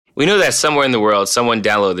We know that somewhere in the world someone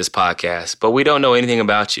downloaded this podcast, but we don't know anything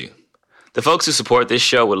about you. The folks who support this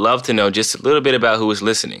show would love to know just a little bit about who is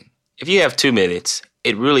listening. If you have 2 minutes,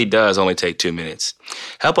 it really does only take 2 minutes.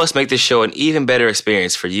 Help us make this show an even better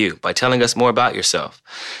experience for you by telling us more about yourself.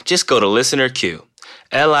 Just go to ListenerQ,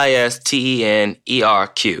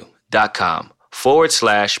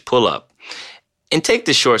 listenerq.com/pull-up, and take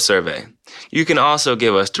this short survey. You can also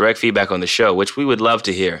give us direct feedback on the show, which we would love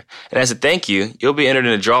to hear. And as a thank you, you'll be entered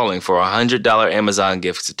in a drawing for a $100 Amazon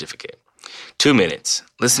gift certificate. 2 minutes.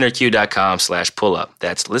 ListenerQ.com/pull-up.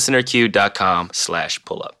 That's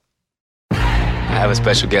ListenerQ.com/pull-up. I have a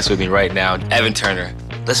special guest with me right now, Evan Turner.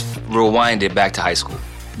 Let's rewind it back to high school.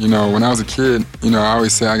 You know, when I was a kid, I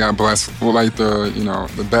always say I got blessed with like the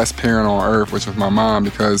best parent on earth, which was my mom,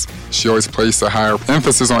 because she always placed a higher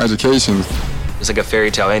emphasis on education. It's like a fairy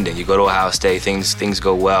tale ending. You go to Ohio State, things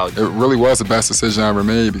go well. It really was the best decision I ever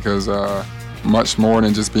made because much more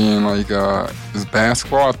than just being like just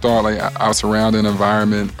basketball, I thought like I was surrounded in an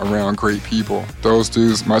environment around great people. Those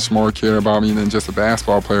dudes much more cared about me than just a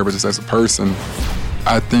basketball player, but just as a person.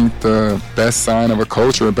 I think the best sign of a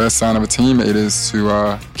coach or the best sign of a teammate is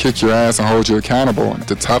to kick your ass and hold you accountable.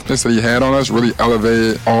 The toughness that he had on us really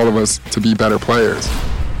elevated all of us to be better players.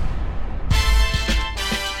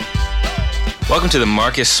 Welcome to the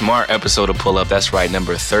Marcus Smart episode of Pull Up. That's right,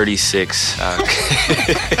 number 36.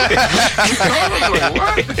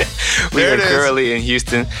 We are currently in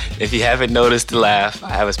Houston. If you haven't noticed the laugh,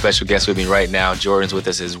 I have a special guest with me right now. Jordan's with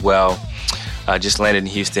us as well. Just landed in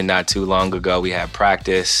Houston not too long ago. We had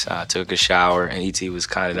practice, took a shower, and E.T. was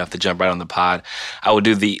kind enough to jump right on the pod. I will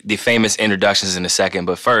do the famous introductions in a second,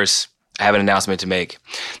 but first, I have an announcement to make.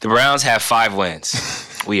 The Browns have 5 wins.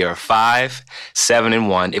 We are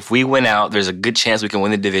 5-7-1. If we win out, there's a good chance we can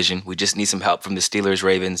win the division. We just need some help from the Steelers,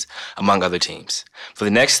 Ravens, among other teams. For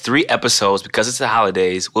the next 3 episodes, because it's the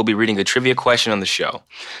holidays, we'll be reading a trivia question on the show.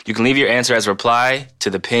 You can leave your answer as a reply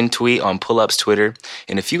to the pinned tweet on Pull-Up's Twitter,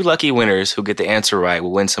 and a few lucky winners who get the answer right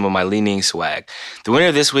will win some of my Leaning swag. The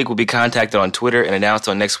winner this week will be contacted on Twitter and announced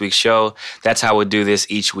on next week's show. That's how we'll do this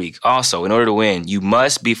each week. Also, in order to win, you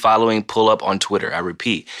must be following Pull-Up on Twitter. I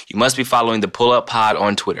repeat, you must be following the Pull-Up Pod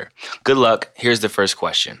on Twitter. Good luck. Here's the first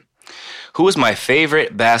question. Who was my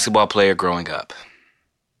favorite basketball player growing up?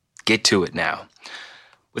 Get to it now.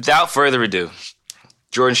 Without further ado,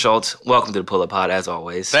 Jordan Schultz, welcome to the Pull Up Pod as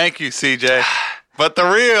always. Thank you, CJ. But the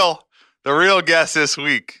real guest this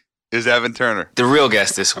week is Evan Turner. The real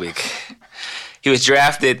guest this week. He was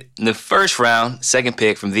drafted in the first round, second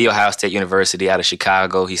pick from The Ohio State University out of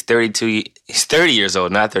Chicago. He's 30 years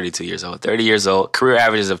old, not 32 years old, 30 years old. Career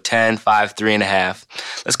averages of 10, 5, 3.5.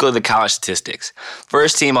 Let's go to the college statistics.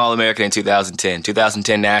 First team All-American in 2010,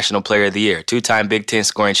 2010 National Player of the Year, 2-time Big Ten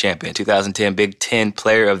scoring champion, 2010 Big Ten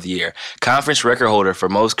Player of the Year, conference record holder for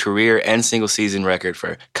most career and single season record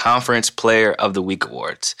for Conference Player of the Week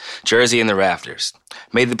awards. Jersey in the rafters.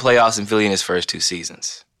 Made the playoffs in Philly in his first 2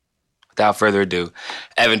 seasons. Without further ado,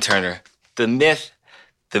 Evan Turner, the myth,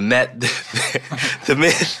 the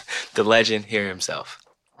legend here himself.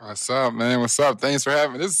 What's up, man? What's up? Thanks for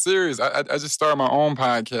having me. This is serious. I just started my own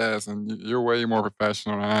podcast, and you're way more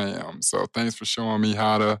professional than I am. So thanks for showing me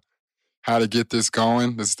how to get this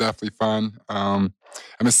going. This is definitely fun. I'm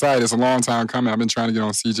excited. It's a long time coming. I've been trying to get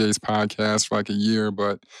on CJ's podcast for like a year,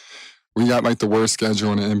 but we got like the worst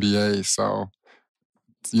schedule in the NBA, so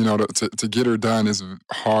to get her done is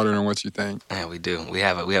harder than what you think. Yeah, we do. We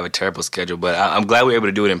have a terrible schedule, but I'm glad we're able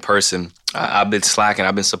to do it in person. I've been slacking.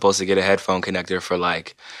 I've been supposed to get a headphone connector for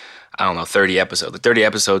 30 episodes. 30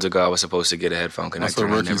 episodes ago, I was supposed to get a headphone connector. That's what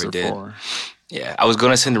rookies never did. For. Yeah, I was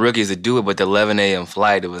going to send the rookies to do it, but the 11 a.m.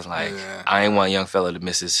 flight, it was like, I ain't want a young fella to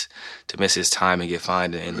miss his time and get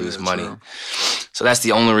fined and lose money. True. So that's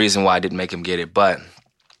the only reason why I didn't make him get it. But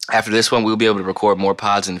after this one, we'll be able to record more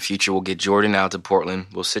pods in the future. We'll get Jordan out to Portland.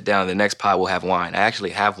 We'll sit down. The next pod, we'll have wine. I actually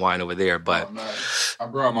have wine over there, but nice. I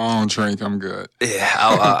brought my own drink. I'm good. Yeah,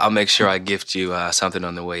 I'll make sure I gift you something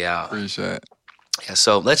on the way out. Appreciate it. Yeah,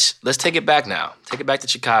 so let's take it back now. Take it back to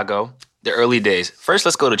Chicago, the early days. First,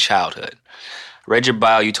 let's go to childhood. Read your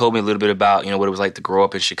bio. You told me a little bit about what it was like to grow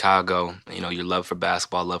up in Chicago. Your love for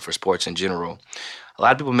basketball, love for sports in general. A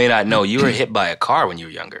lot of people may not know you were hit by a car when you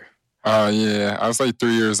were younger. Yeah, I was like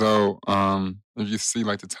 3 years old. If you see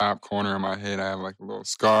like the top corner of my head, I have like a little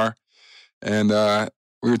scar. And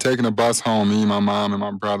we were taking a bus home, me, my mom, and my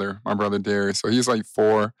brother Darius. So he's like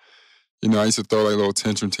 4. I used to throw like little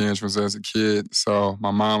tantrums as a kid. So my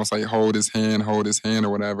mom was like, hold his hand or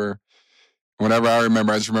whatever. Whenever I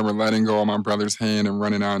just remember letting go of my brother's hand and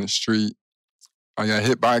running down the street. I got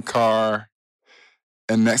hit by a car.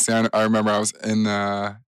 And next thing I remember, I was in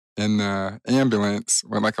in the ambulance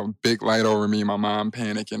with like a big light over me, my mom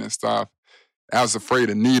panicking and stuff. I was afraid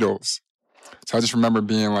of needles. So I just remember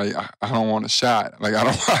being like, I don't want a shot. Like, I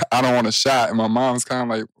don't want a shot. And my mom's kind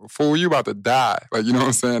of like, fool, you about to die. Like, you know what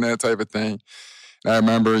I'm saying? That type of thing. And I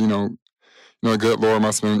remember, the good Lord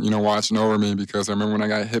must have been, watching over me, because I remember when I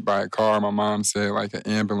got hit by a car, my mom said like an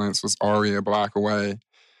ambulance was already a block away.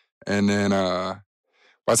 And then by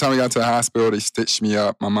the time we got to the hospital, they stitched me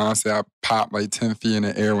up. My mom said I popped like 10 feet in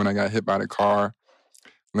the air when I got hit by the car.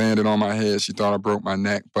 Landed on my head. She thought I broke my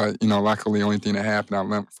neck. But, luckily the only thing that happened, I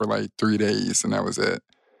limped for like 3 days, and that was it.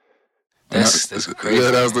 That's crazy.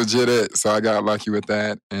 Yeah, that was legit it. So I got lucky with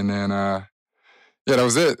that. And then, that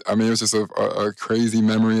was it. I mean, it was just a crazy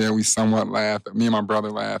memory that we somewhat laugh at. Me and my brother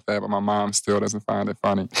laugh at, but my mom still doesn't find it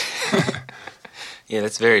funny. Yeah,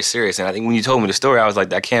 that's very serious. And I think when you told me the story, I was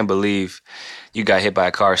like, I can't believe you got hit by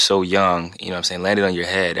a car so young. You know what I'm saying? Landed on your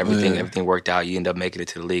head. Everything worked out. You end up making it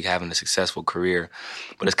to the league, having a successful career.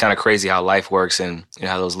 But it's kind of crazy how life works, and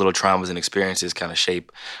how those little traumas and experiences kind of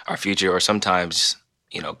shape our future, or sometimes,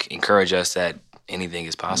 encourage us that anything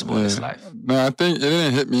is possible in this life. No, I think it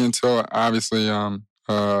didn't hit me until, obviously, I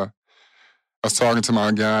was talking to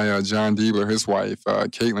my guy, John Diebler, his wife,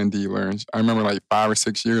 Caitlin Diebler. And I remember like 5 or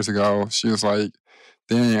 6 years ago, she was like,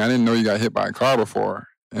 dang, I didn't know you got hit by a car before.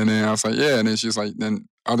 And then I was like, yeah. And then she was like, then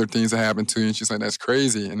other things that happened to you. And she's like, that's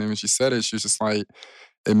crazy. And then when she said it, she was just like,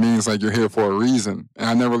 it means like you're here for a reason. And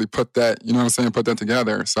I never really put that, put that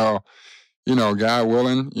together. So, God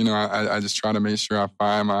willing, I just try to make sure I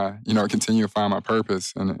find my, continue to find my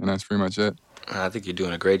purpose. And that's pretty much it. I think you're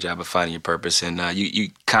doing a great job of finding your purpose. And you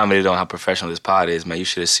commented on how professional this pod is, man. You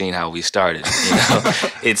should have seen how we started.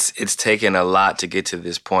 It's taken a lot to get to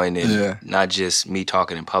this point, and not just me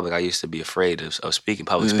talking in public. I used to be afraid of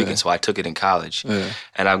public speaking, so I took it in college,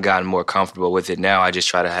 and I've gotten more comfortable with it now. I just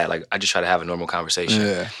try to have a normal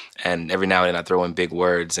conversation, and every now and then I throw in big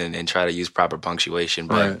words and try to use proper punctuation,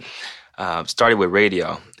 but. Right. Started with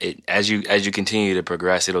radio. As you continue to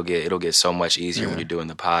progress, it'll get so much easier when you're doing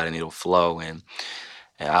the pod, and it'll flow. And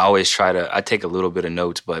I always I take a little bit of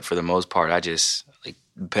notes, but for the most part, I just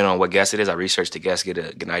depending on what guest it is, I research the guest, get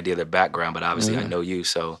an idea of their background. But obviously, I know you,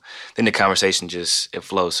 so then the conversation it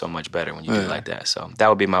flows so much better when you do it like that. So that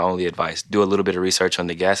would be my only advice: do a little bit of research on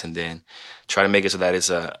the guest, and then try to make it so that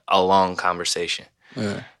it's a long conversation.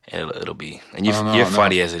 Yeah. And it'll be, and you're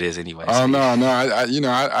funny as it is anyway. Oh, no.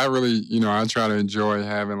 I really, I try to enjoy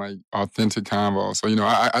having like authentic convo. So,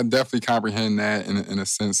 I definitely comprehend that in a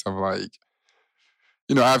sense of like,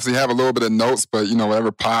 obviously have a little bit of notes, but,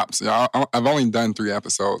 whatever pops. I've only done 3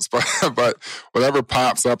 episodes, but whatever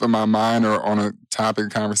pops up in my mind or on a topic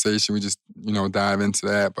of conversation, we just, dive into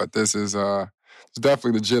that. But this is it's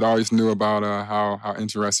definitely legit. I always knew about how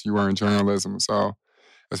interested you were in journalism. So,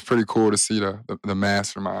 it's pretty cool to see the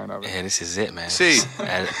mastermind of it. Man, this is it, man. See,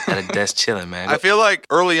 at a desk chilling, man. I feel like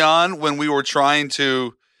early on when we were trying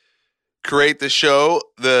to create the show,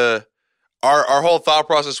 our whole thought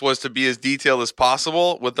process was to be as detailed as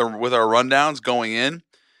possible with our rundowns going in.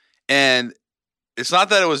 And it's not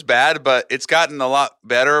that it was bad, but it's gotten a lot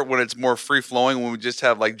better when it's more free flowing, when we just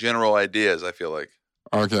have like general ideas, I feel like.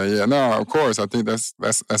 Okay, yeah. No, of course. I think that's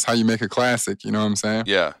how you make a classic, you know what I'm saying?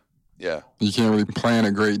 Yeah. Yeah. You can't really plan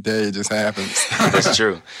a great day. It just happens. That's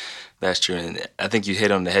true. And I think you hit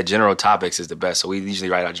on the head. General topics is the best. So we usually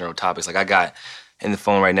write out general topics. Like I got in the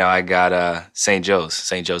phone right now, I got St. Joe's.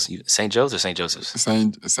 St. Joe's or St. Joseph's?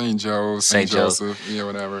 St. Joe's, St. Joseph, yeah,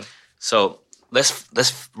 whatever. So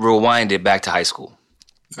let's rewind it back to high school.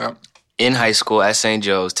 Yep. In high school at St.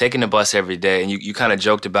 Joe's, taking the bus every day, and you kind of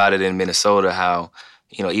joked about it in Minnesota, how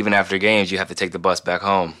even after games, you have to take the bus back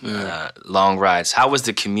home, long rides. How was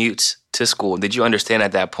the commute to school? Did you understand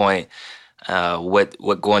at that point what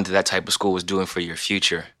going to that type of school was doing for your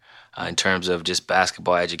future in terms of just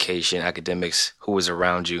basketball, education, academics, who was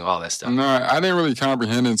around you, all that stuff? No, I didn't really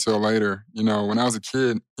comprehend it until later. When I was a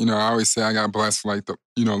kid, I always say I got blessed with the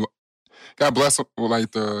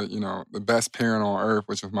best parent on earth,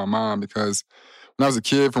 which was my mom, because when I was a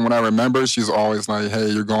kid, from what I remember, she was always like, hey,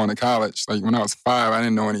 you're going to college. Like, when I was 5, I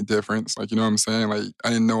didn't know any difference. Like, you know what I'm saying? Like, I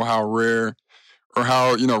didn't know how rare or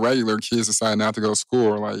how, regular kids decide not to go to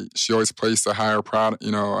school. Like, she always placed a higher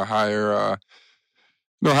higher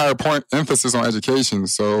point emphasis on education.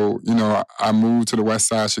 So, I moved to the west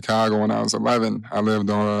side of Chicago when I was 11. I lived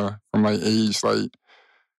from age,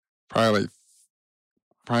 probably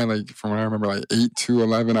from what I remember, 8 to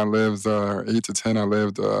 11, I lived, 8 to 10, I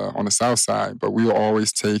lived on the south side. But we would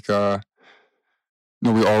always take,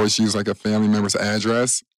 we always use a family member's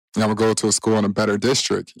address. And I would go to a school in a better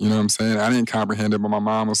district. You know what I'm saying? I didn't comprehend it, but my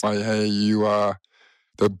mom was like, hey, you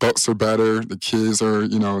the books are better, the kids are,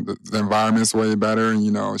 the environment's way better.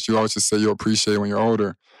 And, she always just say you'll appreciate when you're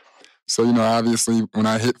older. So, obviously when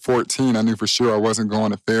I hit 14, I knew for sure I wasn't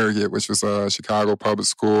going to Farragut, which was a Chicago public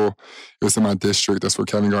school. It was in my district. That's where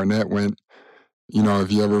Kevin Garnett went.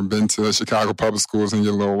 If you ever been to Chicago public schools, and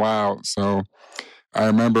you're a little wild. So I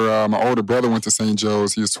remember my older brother went to St.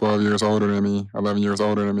 Joe's. He was 12 years older than me, 11 years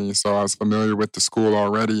older than me. So I was familiar with the school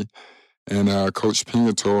already. And Coach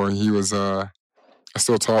Pingatore, he was, I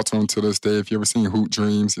still talk to him to this day. If you ever seen Hoop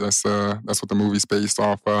Dreams, that's what the movie's based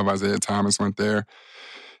off of. Isaiah Thomas went there.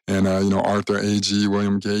 And, Arthur A.G.,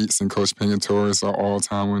 William Gates, and Coach Pingatore is an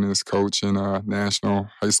all-time winningest coach in national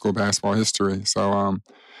high school basketball history. So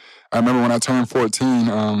I remember when I turned 14,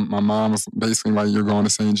 my mom was basically like, you're going to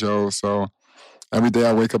St. Joe's. So every day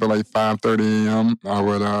I wake up at like 5:30 a.m.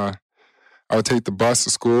 I would take the bus to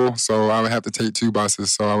school. So I would have to take 2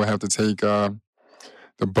 buses. So I would have to take the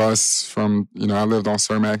bus from, I lived on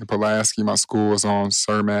Cermak and Pulaski. My school was on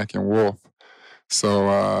Cermak and Wolf.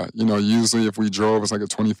 So, usually if we drove, it's like a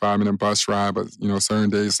 25-minute bus ride, but, certain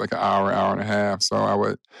days like an hour and a half. So I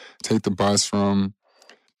would take the bus from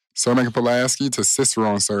Cermak and Pulaski to Cicero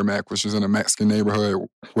on Cermak, which is in a Mexican neighborhood,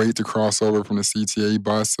 wait to cross over from the CTA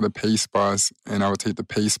bus to the Pace bus. And I would take the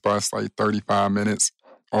Pace bus like 35 minutes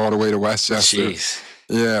all the way to Westchester. Jeez.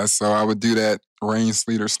 Yeah, so I would do that rain,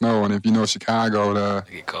 sleet, or snow. And if you know Chicago,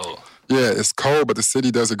 it get cold. Yeah, it's cold, but the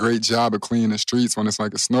city does a great job of cleaning the streets when it's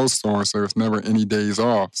like a snowstorm, so there's never any days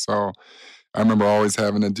off. So I remember always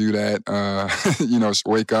having to do that,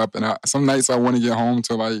 wake up. And some nights I wouldn't get home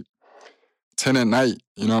till like 10 at night,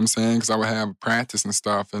 you know what I'm saying? Because I would have practice and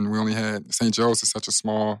stuff, and we only had, St. Joe's is such a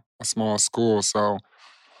small school, so,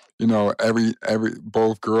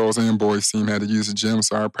 both girls and boys team had to use the gym,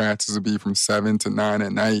 so our practice would be from 7 to 9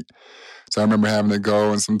 at night. So I remember having to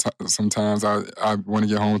go, and sometimes I want to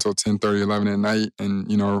get home until 10:30, 11 at night and,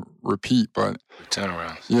 repeat. But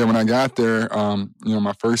turnaround. Yeah, when I got there,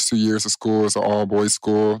 my first 2 years of school was an all-boys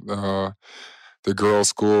school. The girls'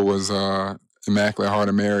 school was Immaculate Heart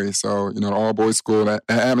of Mary. So, the all-boys school, that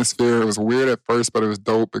atmosphere, it was weird at first, but it was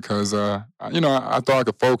dope because, I thought I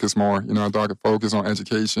could focus more. I thought I could focus on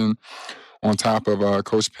education on top of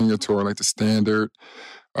Coach Pingatore, like the standard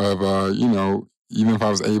of, even if I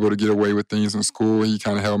was able to get away with things in school, he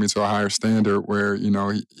kind of held me to a higher standard where,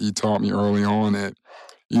 he taught me early on that,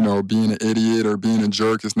 being an idiot or being a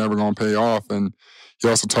jerk is never going to pay off. And he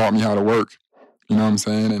also taught me how to work, you know what I'm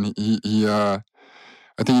saying? And he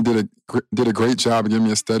I think he did a great job of giving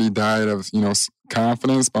me a steady diet of,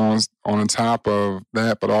 confidence on top of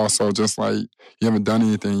that, but also just like, you haven't done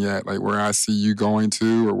anything yet, like where I see you going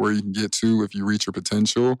to or where you can get to if you reach your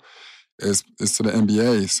potential. Is to the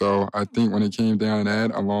NBA. So I think when it came down to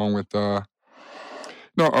that, along with the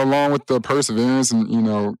perseverance and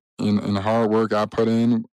and the hard work I put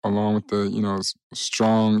in, along with the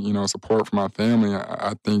strong support from my family,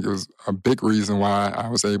 I think it was a big reason why I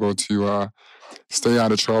was able to stay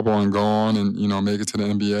out of trouble and go on and make it to the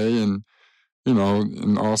NBA and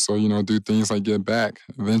and also do things like get back.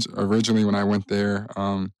 Originally, when I went there,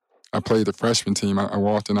 I played the freshman team. I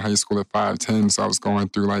walked into high school at 5'10", so I was going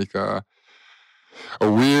through like a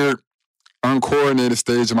weird, uncoordinated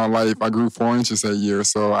stage of my life. I grew 4 inches that year,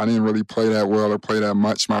 so I didn't really play that well or play that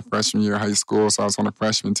much my freshman year of high school, so I was on the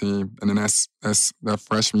freshman team. And then that's that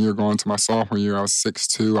freshman year going to my sophomore year, I was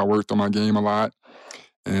 6'2". I worked on my game a lot,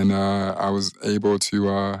 and I was able to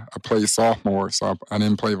I played sophomore, so I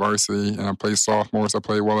didn't play varsity, and I played sophomore, so I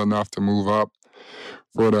played well enough to move up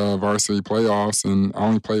for the varsity playoffs, and I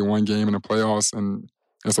only played 1 game in the playoffs, and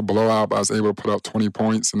it's a blowout, but I was able to put up 20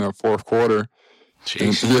 points in the fourth quarter.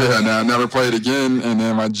 Jeez. And I never played again. And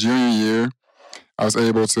then my junior year, I was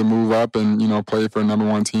able to move up and, play for the number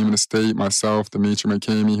 1 team in the state. Myself, Dimitri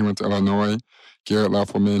McCamey, he went to Illinois. Garrett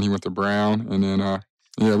Leffelman, he went to Brown. And then,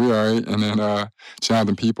 we all right. And then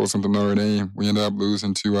Jonathan Peoples went to Notre Dame. We ended up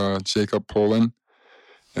losing to Jacob Pullen.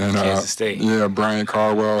 And, Kansas State. Yeah, Brian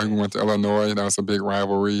Carwell, he went to Illinois. That was a big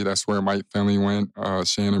rivalry. That's where Mike Finley went,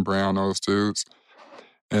 Shannon Brown, those dudes.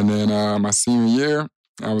 And then my senior year,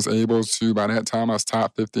 I was able to, by that time, I was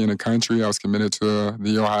top 50 in the country. I was committed to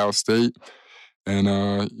the Ohio State. And,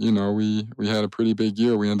 we had a pretty big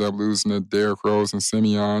year. We ended up losing to Derrick Rose and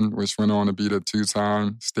Simeon, which went on to be the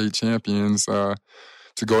 2-time state champions to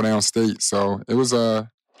go down state. So it was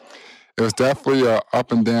definitely a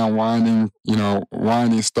up and down winding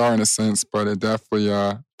star in a sense, but it definitely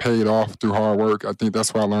paid off through hard work. I think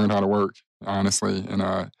that's where I learned how to work, honestly. And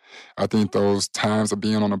I think those times of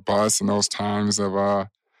being on a bus and those times of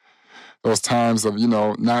those times of,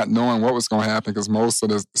 not knowing what was going to happen, because most of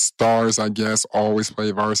the stars, I guess, always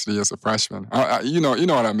play varsity as a freshman. You know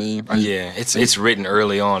what I mean? Like, yeah, it's written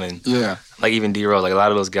early on, and like even D-Rose, like a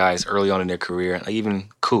lot of those guys early on in their career, like even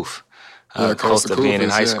Koof, Costa being in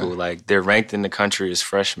high school, like they're ranked in the country as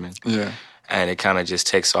freshmen. Yeah. And it kind of just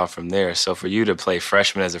takes off from there. So for you to play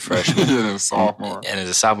freshman as a freshman, and as a sophomore, and as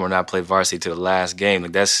a sophomore not play varsity to the last game,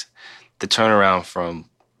 like that's the turnaround from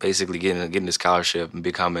basically getting the scholarship and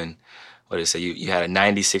becoming, what did it say? You had a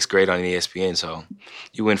 96th grade on ESPN, so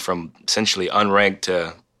you went from essentially unranked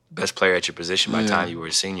to best player at your position by the time you were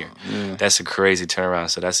a senior. Yeah. That's a crazy turnaround.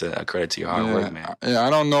 So that's a credit to your hard work, man. Yeah, I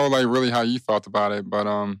don't know like really how you felt about it, but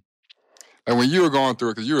like when you were going through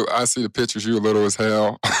it, because I see the pictures, you were little as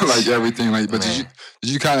hell, like everything. Like, but did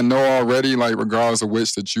you kind of know already, like regardless of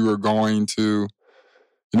which, that you were going to, you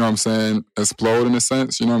know what I'm saying, explode in a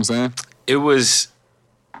sense? You know what I'm saying? It was,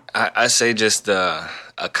 I say, just a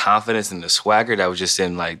confidence and the swagger that was just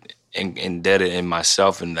embedded in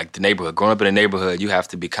myself and like the neighborhood. Growing up in a neighborhood, you have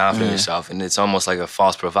to be confident in yourself, and it's almost like a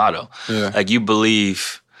false bravado. Yeah. Like you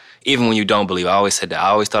believe. Even when you don't believe, I always said that. I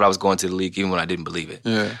always thought I was going to the league even when I didn't believe it.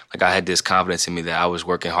 Yeah. Like I had this confidence in me that I was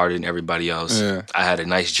working harder than everybody else. Yeah. I had a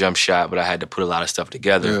nice jump shot, but I had to put a lot of stuff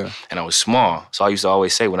together. Yeah. And I was small. So I used to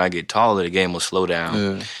always say, when I get taller, the game will slow down.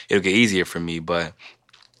 Yeah. It'll get easier for me. But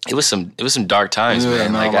it was some dark times,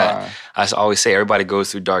 man. Like I always say, everybody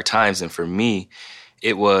goes through dark times. And for me,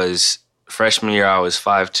 it was freshman year, I was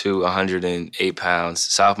 5'2", 108 pounds.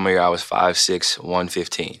 Sophomore year, I was 5'6",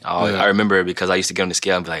 115. I remember it because I used to get on the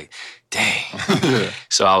scale and be like, dang.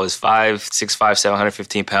 So I was 5'6", 5'7",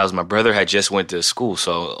 115 pounds. My brother had just went to school,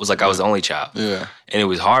 so it was like I was the only child. Yeah. And it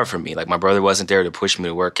was hard for me. Like my brother wasn't there to push me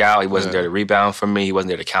to work out. He wasn't there to rebound for me. He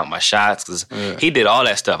wasn't there to count my shots because he did all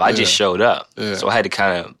that stuff. I just showed up. Yeah. So I had to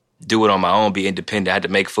kind of do it on my own, be independent. I had to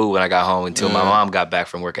make food when I got home until my mom got back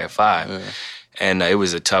from work at 5. Yeah. And it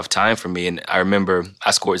was a tough time for me. And I remember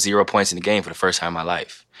I scored 0 points in the game for the first time in my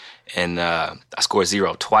life. And I scored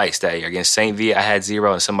 0 twice that year. Against St. V, I had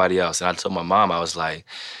 0 and somebody else. And I told my mom, I was like,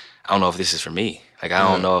 I don't know if this is for me. Like, I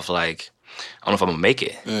don't know if I'm going to make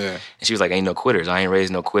it. Yeah. And she was like, ain't no quitters. I ain't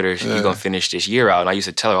raised no quitters. You're going to finish this year out. And I used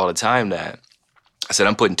to tell her all the time that. I said,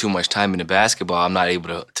 I'm putting too much time into basketball. I'm not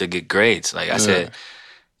able to get grades. Like I said,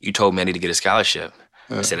 you told me I need to get a scholarship.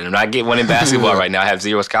 I said, I'm not getting one in basketball right now. I have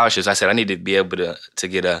 0 scholarships. I said, I need to be able to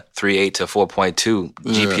get a 3.8 to 4.2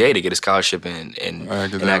 GPA to get a scholarship in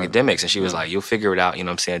academics. And she was like, you'll figure it out. You know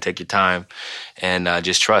what I'm saying? Take your time and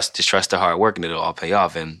just trust the hard work and it'll all pay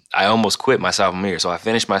off. And I almost quit my sophomore year. So I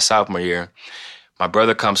finished my sophomore year. My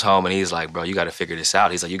brother comes home and he's like, bro, you got to figure this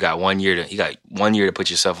out. He's like, you got 1 year to put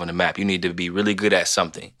yourself on the map. You need to be really good at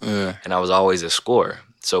something. Yeah. And I was always a scorer.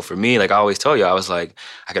 So for me, like I always tell you, I was like,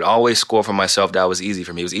 I could always score for myself. That was easy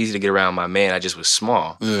for me. It was easy to get around my man. I just was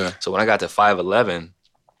small. Yeah. So when I got to 5'11",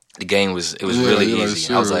 the game was really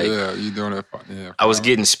easy. Like, I was like, you doing it. Yeah, I was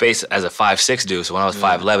getting space as a 5'6" dude. So when I was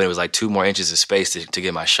 5'11", it was like 2 more inches of space to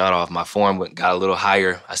get my shot off. My form got a little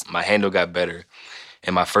higher. My handle got better.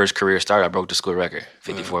 And my first career start, I broke the school record,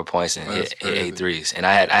 54 points and hit 8 threes. And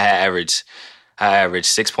I had averaged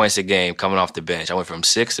 6 points a game coming off the bench. I went from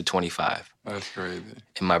 6 to 25. That's crazy.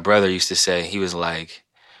 And my brother used to say, he was like,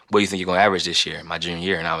 what do you think you're going to average this year, my junior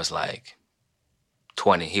year? And I was like,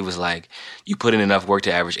 20. He was like, you put in enough work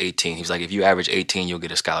to average 18. He was like, if you average 18, you'll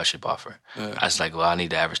get a scholarship offer. Yeah. I was like, well, I need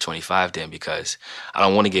to average 25 then because I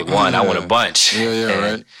don't want to get one. I want a bunch.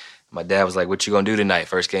 Right. My dad was like, what you going to do tonight,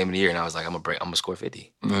 first game of the year? And I was like, I'm going to score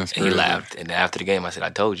 50. That's and he laughed. And then after the game, I said, I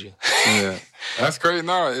told you. Yeah. That's great.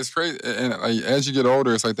 No, it's great. And like, as you get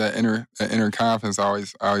older, it's like that inner confidence I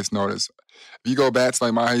always notice. If you go back to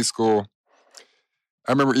like my high school,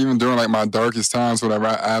 I remember even during like my darkest times, whatever,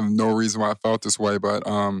 I have no reason why I felt this way, but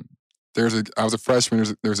I was a freshman.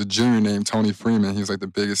 There was a junior named Tony Freeman. He was like the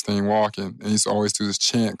biggest thing walking. And he used to always do this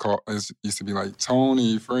chant it used to be like,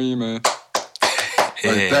 Tony Freeman.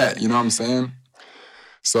 Like that, you know what I'm saying?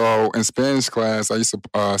 So in Spanish class, I used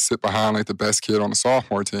to sit behind like the best kid on the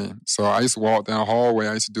sophomore team. So I used to walk down the hallway.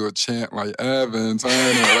 I used to do a chant like Evan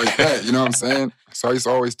Turner, like that. You know what I'm saying? So I used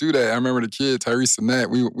to always do that. I remember the kid, Tyrese Sinnett,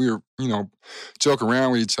 we were, joke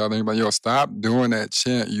around with each other. He'd be like, yo, stop doing that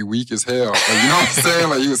chant. You weak as hell. Like, you know what I'm saying?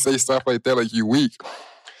 Like, you would say stuff like that, like, you weak.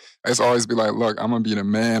 I used to always be like, look, I'm going to be the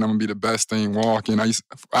man. I'm going to be the best thing walking. I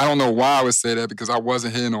don't know why I would say that because I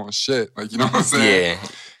wasn't hitting on shit. Like, you know what I'm saying? Yeah.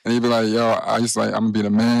 And he'd be like, yo, I used to like, I'm going to be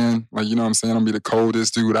the man. Like, you know what I'm saying? I'm going to be the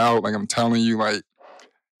coldest dude out. Like, I'm telling you, like,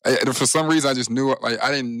 for some reason, I just knew, like,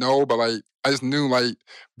 I didn't know, but, like, I just knew, like,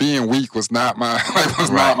 being weak was not my,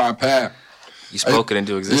 not my path. You spoke it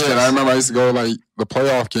into existence. Yeah, and I remember I used to go like the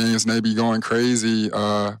playoff games and they'd be going crazy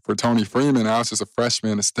for Tony Freeman. I was just a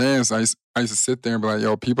freshman in the stands. I used to sit there and be like,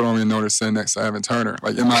 yo, people don't even know they're sitting next to Evan Turner.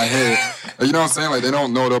 Like in my head, like, you know what I'm saying? Like they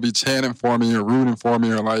don't know they'll be chanting for me or rooting for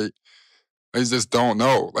me or like they just don't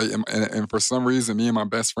know. Like and for some reason, me and my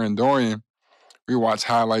best friend Dorian, we watch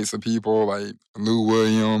highlights of people like Lou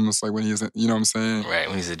Williams, like when he's, you know what I'm saying? Right,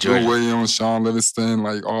 when he's at Georgia. Lou Williams, Sean Livingston,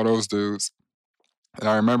 like all those dudes. And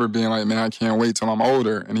I remember being like, man, I can't wait till I'm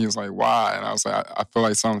older. And he was like, why? And I was like, I feel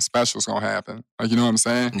like something special is going to happen. Like, you know what I'm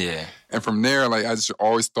saying? Yeah. And from there, like, I just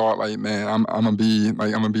always thought, like, man, I'm going to be the man.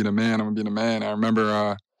 I'm going to be the man. I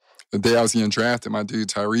remember the day I was getting drafted, my dude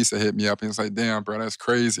Tyrese hit me up and he was like, damn, bro, that's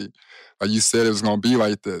crazy. Like, you said it was going to be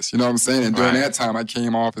like this. You know what I'm saying? And during that time, I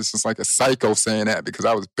came off as just like a psycho saying that because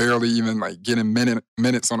I was barely even like getting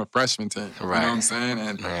minutes on a freshman team. Right. You know what I'm saying?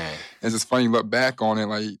 And it's just funny, look back on it,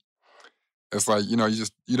 like, it's like, you know, you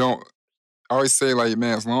don't, I always say like,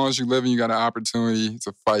 man, as long as you live and you got an opportunity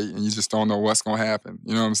to fight and you just don't know what's going to happen.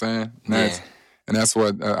 You know what I'm saying? And that's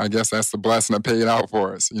what, I guess that's the blessing that paid out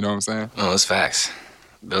for us. You know what I'm saying? Oh, that's facts.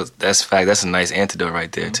 That's fact. That's a nice antidote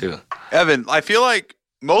right there too. Evan, I feel like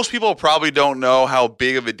most people probably don't know how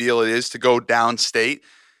big of a deal it is to go downstate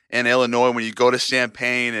in Illinois when you go to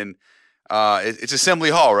Champaign and it's Assembly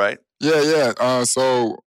Hall, right? Yeah.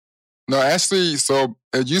 No, actually, so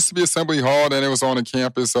it used to be Assembly Hall, then it was on the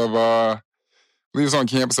campus of, I believe it was on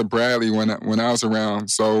campus of Bradley when I was around.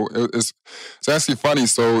 So it's actually funny.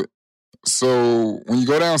 So when you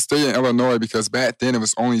go downstate in Illinois, because back then it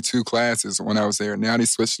was only 2 classes when I was there. Now they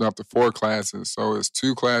switched it up to 4 classes. So it's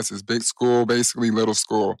 2 classes, big school, basically little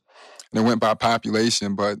school. And it went by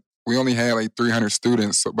population, but we only had like 300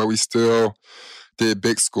 students, but we still did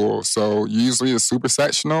big school. So usually the super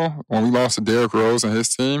sectional, when we lost to Derrick Rose and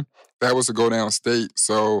his team, that was to go downstate.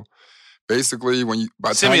 So basically,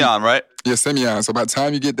 Simeon, right? Yeah, Simeon. So by the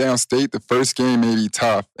time you get downstate, the first game may be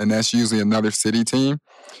tough, and that's usually another city team.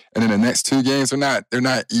 And then the next 2 games, they're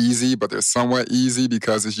not easy, but they're somewhat easy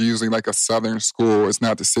because it's usually like a southern school. It's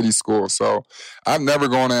not the city school. So I've never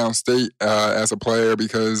gone downstate as a player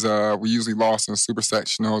because we usually lost in a super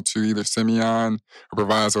sectional to either Simeon or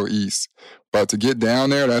Proviso East. But to get down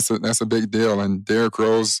there, that's a big deal. And Derrick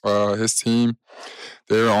Rose, his team,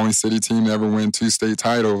 they're the only city team to ever win 2 state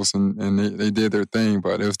titles, and they did their thing.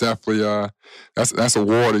 But it was definitely that's a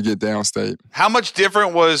war to get downstate. How much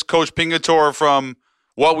different was Coach Pingatore from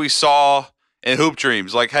what we saw in Hoop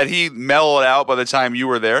Dreams? Like, had he mellowed out by the time you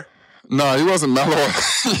were there? No, he wasn't mellow.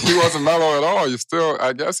 He wasn't mellow at all.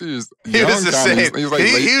 I guess he was young. He was the same. He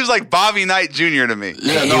was like Bobby Knight Jr. to me.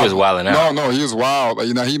 Yeah, he was wilding out. No, he was wild. Like,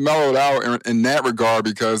 he mellowed out in that regard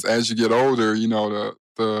because as you get older,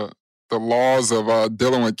 the laws of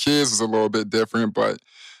dealing with kids is a little bit different. But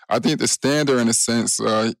I think the standard, in a sense,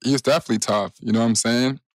 he was definitely tough. You know what I'm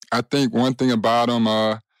saying? I think one thing about him,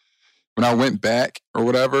 when I went back or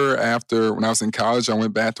whatever, when I was in college, I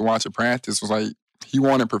went back to watch a practice, was like, he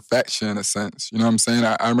wanted perfection in a sense. You know what I'm saying?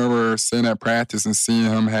 I remember sitting at practice and seeing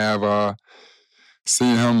him have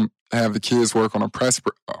the kids work on a press.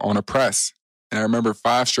 And I remember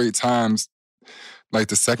 5 straight times, like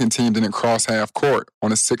the second team didn't cross half court.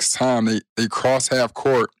 On the 6th time, they crossed half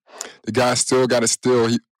court. The guy still got a steal.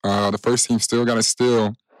 The first team still got a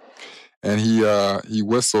steal. And he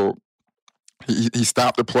whistled. He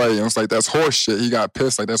stopped the play. And it was like, that's horse shit. He got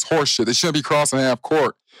pissed. Like, that's horse shit. They shouldn't be crossing half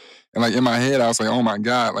court. And like in my head, I was like, oh my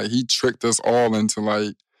God, like he tricked us all into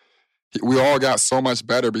like, we all got so much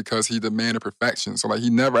better because he demanded perfection. So like he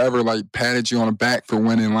never ever like patted you on the back for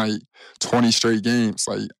winning like 20 straight games.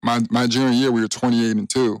 Like my junior year, we were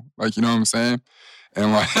 28-2. Like, you know what I'm saying?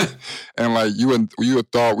 And like you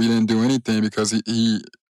would thought we didn't do anything because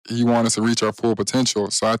he wanted us to reach our full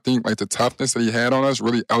potential. So I think like the toughness that he had on us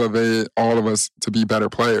really elevated all of us to be better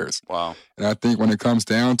players. Wow. And I think when it comes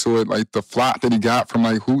down to it, like the flock that he got from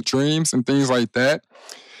like Hoop Dreams and things like that,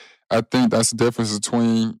 I think that's the difference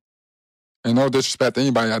between, and no disrespect to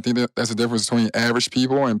anybody, I think that's the difference between average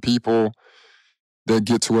people and people that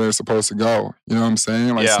get to where they're supposed to go. You know what I'm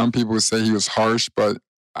saying? Like some people would say he was harsh, but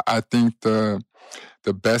I think the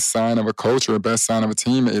best sign of a coach or the best sign of a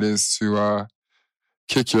teammate is to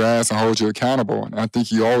kick your ass and hold you accountable. And I think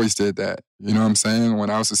he always did that. You know what I'm saying? When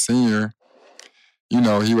I was a senior,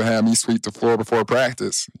 he would have me sweep the floor before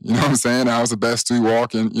practice. You know what I'm saying? I was the best dude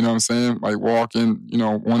walking, you know what I'm saying? Like walking,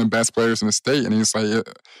 one of the best players in the state. And he's like,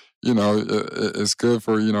 it's good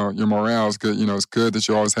for, your morale. It's good, it's good that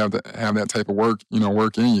you always have that type of work,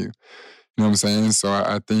 work in you. You know what I'm saying? So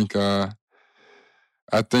I think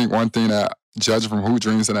one thing that, judging from Hoop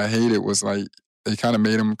Dreams, that I hated was like, they kind of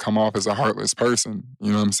made him come off as a heartless person.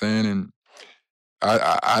 You know what I'm saying? And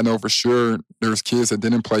I know for sure there's kids that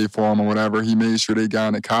didn't play for him or whatever. He made sure they got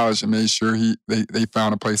into college and made sure they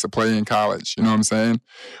found a place to play in college. You know what I'm saying?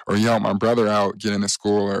 Or he helped my brother out get into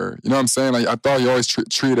school, or you know what I'm saying? Like I thought he always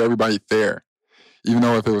treated everybody fair. Even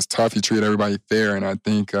though if it was tough, he treated everybody fair. And I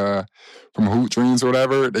think from Hoop Dreams or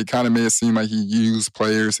whatever, they kind of made it seem like he used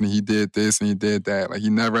players and he did this and he did that. Like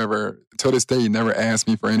he never ever, till this day, he never asked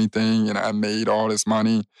me for anything, and I made all this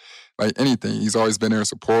money. Like anything, he's always been there to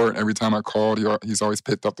support. Every time I called, he's always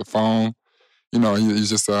picked up the phone. You know, he's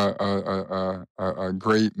just a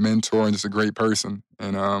great mentor and just a great person.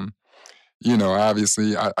 And you know,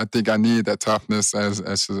 obviously, I think I needed that toughness as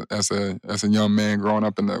a young man growing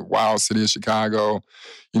up in the wild city of Chicago.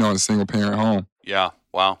 You know, in a single parent home. Yeah.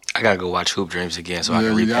 Wow. I gotta go watch Hoop Dreams again so I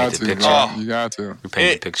can repaint the picture. Oh, you got to.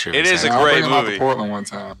 Repaint the picture. It is a great I'll bring movie. him out to Portland one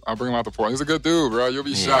time. I'll bring him out to Portland. He's a good dude, bro. You'll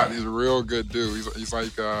be shocked. He's a real good dude. He's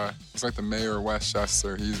like the mayor of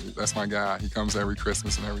Westchester. That's my guy. He comes every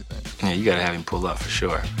Christmas and everything. Yeah, you gotta have him pull up for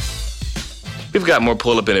sure. We've got more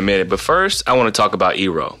pull up in a minute, but first I want to talk about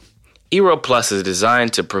Eero. Eero Plus is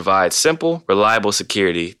designed to provide simple, reliable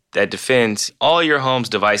security that defends all your home's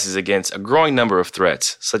devices against a growing number of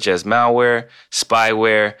threats, such as malware,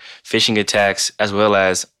 spyware, phishing attacks, as well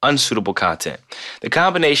as unsuitable content. The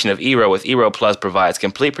combination of Eero with Eero Plus provides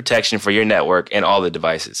complete protection for your network and all the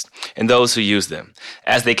devices, and those who use them,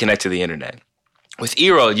 as they connect to the internet. With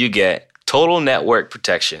Eero, you get total network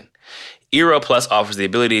protection. Eero Plus offers the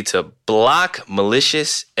ability to block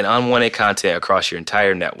malicious and unwanted content across your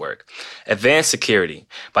entire network. Advanced security.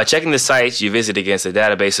 By checking the sites you visit against a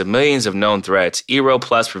database of millions of known threats, Eero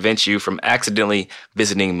Plus prevents you from accidentally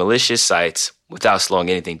visiting malicious sites without slowing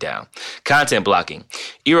anything down. Content blocking.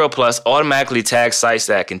 Eero Plus automatically tags sites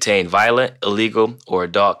that contain violent, illegal, or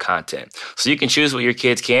adult content, so you can choose what your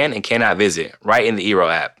kids can and cannot visit right in the Eero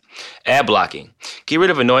app. Ad blocking. Get rid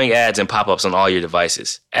of annoying ads and pop-ups on all your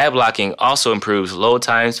devices. Ad blocking also improves load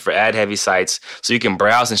times for ad-heavy sites so you can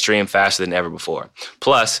browse and stream faster than ever before.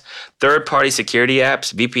 Plus, third-party security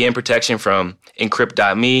apps, VPN protection from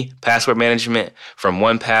Encrypt.me, password management from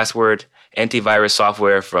 1Password, antivirus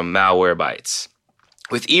software from Malwarebytes.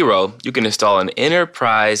 With Eero, you can install an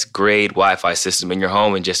enterprise-grade Wi-Fi system in your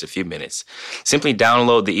home in just a few minutes. Simply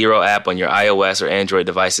download the Eero app on your iOS or Android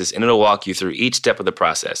devices, and it'll walk you through each step of the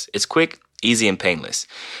process. It's quick, easy, and painless.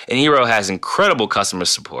 And Eero has incredible customer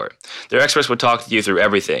support. Their experts will talk to you through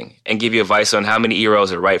everything and give you advice on how many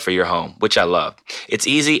Eeros are right for your home, which I love. It's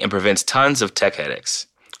easy and prevents tons of tech headaches.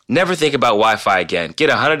 Never think about Wi-Fi again. Get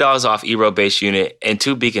 $100 off Eero base unit and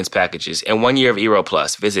 2 Beacons packages and 1 year of Eero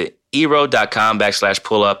Plus. Visit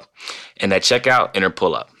Eero.com/pullup and at checkout, enter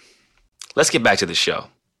pullup. Let's get back to the show.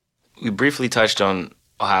 We briefly touched on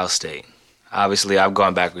Ohio State. Obviously, I've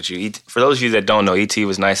gone back with you. For those of you that don't know, ET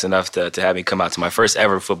was nice enough to have me come out to my first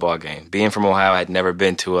ever football game. Being from Ohio, I had never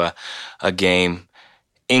been to a game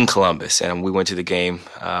in Columbus, and we went to the game,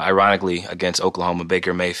 ironically, against Oklahoma,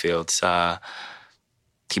 Baker Mayfield.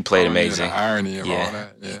 He played amazing. The irony of all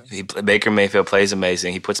that. Yeah. Baker Mayfield plays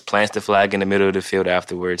amazing. He plants the flag in the middle of the field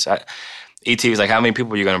afterwards. ET was like, how many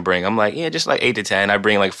people are you going to bring? I'm like, yeah, just like 8 to 10. I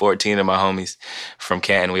bring like 14 of my homies from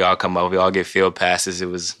Canton. We all come up. We all get field passes. It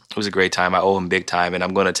was a great time. I owe him big time, and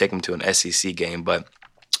I'm going to take him to an SEC game. But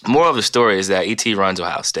moral of the story is that ET runs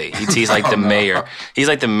Ohio State. ET's like the mayor. He's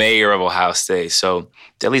like the mayor of Ohio State. So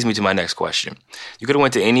that leads me to my next question. You could have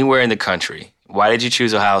went to anywhere in the country. Why did you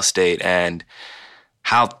choose Ohio State? And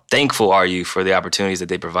how thankful are you for the opportunities that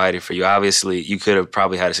they provided for you? Obviously, you could have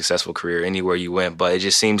probably had a successful career anywhere you went, but it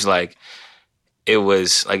just seems like it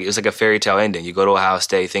was like a fairy tale ending. You go to Ohio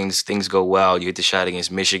State, things go well, you get the shot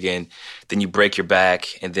against Michigan, then you break your back,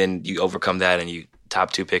 and then you overcome that and you top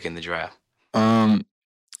 2 pick in the draft.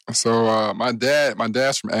 So my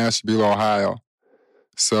dad's from Ashtabula, Ohio.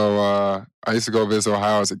 So I used to go visit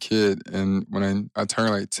Ohio as a kid, and when I turned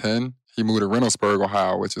like 10, he moved to Reynoldsburg,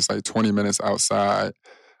 Ohio, which is like 20 minutes outside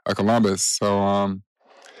of Columbus. So I remember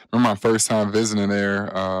my first time visiting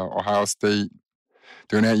there, Ohio State.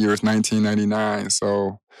 During that year, it was 1999.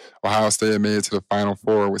 So Ohio State had made it to the Final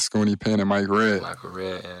Four with Scooney Penn and Mike Redd.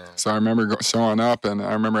 Yeah. So I remember showing up, and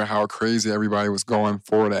I remember how crazy everybody was going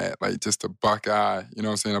for that, like just a Buckeye, you know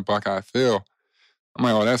what I'm saying, a Buckeye feel. I'm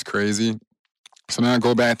like, oh, that's crazy. So then I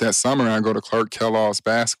go back that summer, and I go to Clark Kellogg's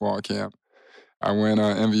basketball camp. I went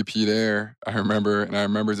MVP there. I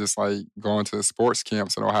remember just like going to the sports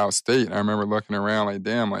camps at Ohio State. And I remember looking around like,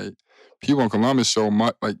 damn, like people in Columbus show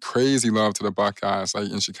much, like crazy love to the Buckeyes. Like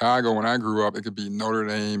in Chicago, when I grew up, it could be Notre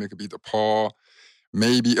Dame, it could be DePaul,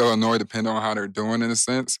 maybe Illinois, depending on how they're doing in a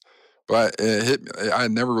sense. But it hit me. I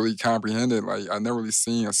never really comprehended. Like I never really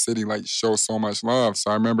seen a city like show so much love. So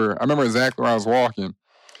I remember exactly where I was walking.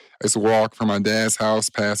 used to walk from my dad's house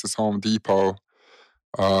past his Home Depot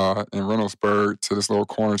in Reynoldsburg to this little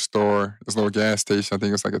corner store, this little gas station. I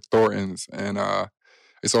think it's like a Thornton's. And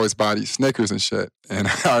it's always buy these Snickers and shit. And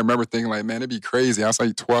I remember thinking like, man, it'd be crazy. I was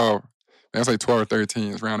like 12. I was like 12 or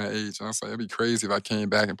 13. It's around that age. And I was like, it'd be crazy if I came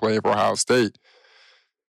back and played for Ohio State.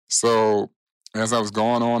 So as I was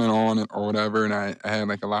going on or whatever, and I had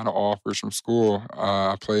like a lot of offers from school,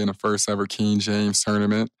 I played in the first ever King James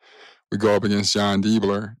tournament. We go up against John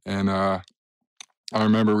Diebler. And I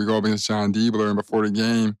remember we go up against John Diebler, and before the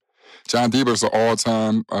game, John Diebler's the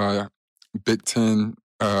all-time Big Ten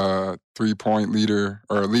three-point leader,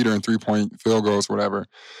 or leader in three-point field goals, whatever.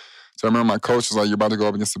 So I remember my coach was like, "You're about to go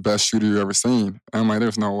up against the best shooter you've ever seen." And I'm like,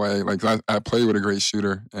 "There's no way." Like I played with a great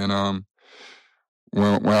shooter, and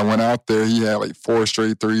when I went out there, he had like 4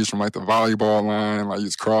 straight threes from like the volleyball line. Like he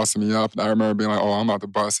was crossing me up, and I remember being like, "Oh, I'm about to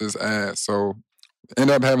bust his ass." So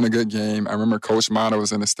ended up having a good game. I remember Coach Mata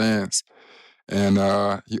was in the stands. And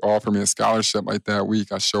he offered me a scholarship like that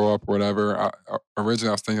week. I show up or whatever. Originally,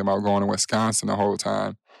 I was thinking about going to Wisconsin the whole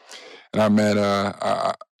time. And I met,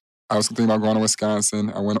 I was thinking about going to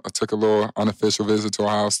Wisconsin. I took a little unofficial visit to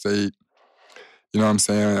Ohio State. You know what I'm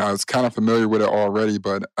saying? I was kind of familiar with it already,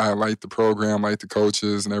 but I liked the program, liked the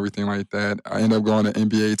coaches and everything like that. I ended up going to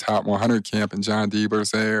NBA Top 100 camp, and John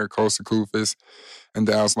Diebler's there, Kosta Koufos, and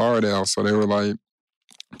Dallas Lauderdale. So they were like,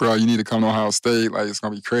 "Bro, you need to come to Ohio State. Like, it's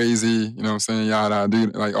going to be crazy." You know what I'm saying? Yada,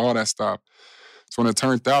 dude, like all that stuff. So when it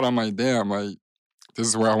turned out, I'm like, damn, like, this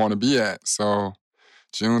is where I want to be at. So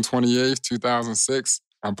June 28th, 2006,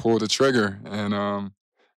 I pulled the trigger. And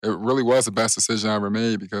it really was the best decision I ever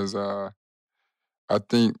made, because I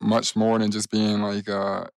think much more than just being like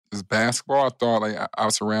this basketball, I thought like I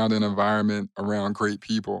was surrounded in an environment around great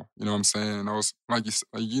people. You know what I'm saying? Those, like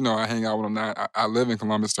you know, I hang out with them now. I live in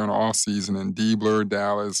Columbus during the off season, and Diebler,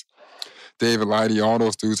 Dallas, David Lighty, all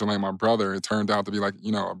those dudes are like my brother. It turned out to be like,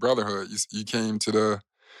 you know, a brotherhood. You came to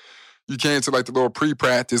like the little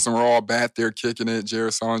pre-practice, and we're all back there kicking it.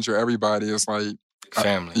 Jared Sullinger, everybody is like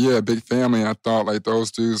family. Big family. I thought like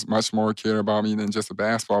those dudes much more care about me than just a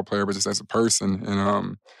basketball player, but just as a person.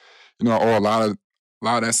 And you know, I owe a lot of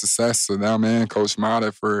that success to them and Coach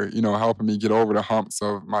Mata for, you know, helping me get over the humps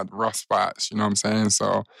of my rough spots. You know what I'm saying?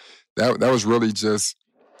 So that was really just,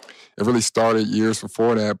 it really started years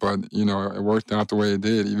before that, but you know, it worked out the way it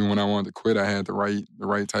did. Even when I wanted to quit, I had the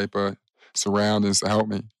right type of surroundings to help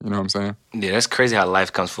me. You know what I'm saying? Yeah, that's crazy how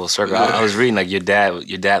life comes full circle. Yeah. I was reading like your dad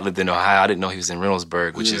lived in Ohio. I didn't know he was in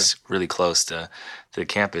Reynoldsburg, which is really close to the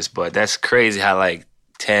campus. But that's crazy how like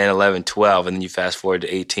 10, 11, 12, and then you fast forward to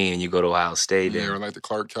 18 and you go to Ohio State. Yeah, or like the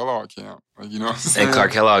Clark Kellogg camp. Like, you know what I'm saying? And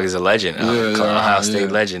Clark Kellogg is a legend, Ohio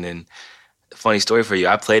State legend. And funny story for you,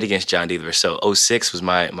 I played against John Diebler. So 06 was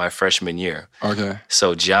my freshman year. Okay.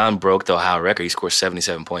 So John broke the Ohio record. He scored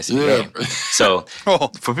 77 points in the game. So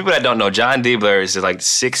for people that don't know, John Diebler is like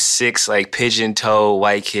 6'6", like pigeon toe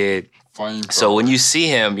white kid. So when you see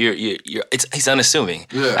him, he's unassuming.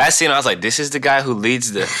 Yeah. I seen him, I was like, this is the guy who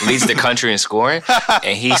leads the country in scoring,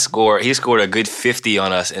 and he scored a good 50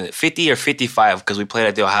 on us, and 50 or 55 because we played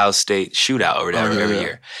at the Ohio State shootout or whatever every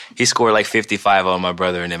year. He scored like 55 on my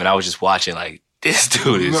brother and him, and I was just watching like, this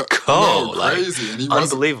dude is cold, crazy, like, and he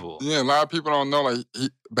unbelievable. Yeah, a lot of people don't know. Like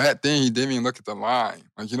back then, he didn't even look at the line.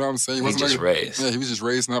 Like, you know what I'm saying? He just raised. Yeah, he was just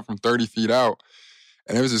raising up from 30 feet out,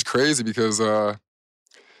 and it was just crazy because.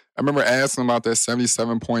 I remember asking him about that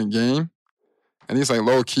 77-point game, and he's like,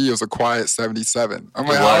 low key, it was a quiet 77. I'm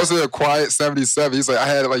like, how is it a quiet 77? He's like, I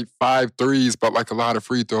had like 5 threes, but like a lot of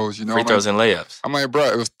free throws, you know? Free throws and layups. I'm like, bro,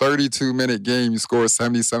 it was a 32-minute game. You scored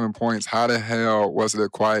 77 points. How the hell was it a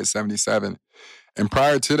quiet 77? And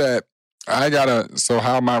prior to that, so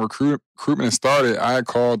how my recruitment started, I had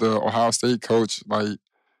called the Ohio State coach like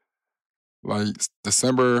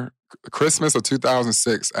December, Christmas of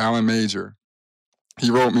 2006, Alan Major. He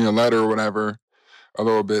wrote me a letter or whatever, a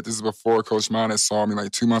little bit. This is before Coach Mata saw me,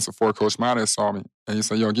 like 2 months before Coach Mata saw me. And he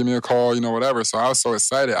said, yo, give me a call, you know, whatever. So I was so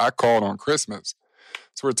excited. I called on Christmas.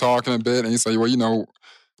 So we're talking a bit, and he said, well, you know,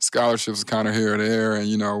 scholarships are kind of here or there. And,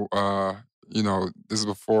 you know, this is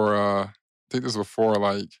before, I think this was before,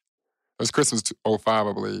 like, it was Christmas 05,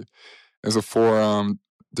 I believe. It was before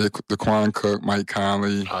DeQuan Cook, Mike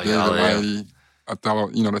Conley, David Lighty. Othello,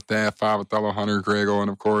 you know, the Thad 5, Othello, Hunter, Grego, and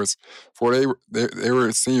of course, before they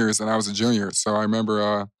were seniors and I was a junior. So I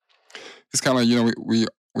remember it's kind of like, you know,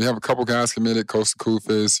 we have a couple guys committed, Kosta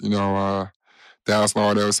Koufos, you know, Dallas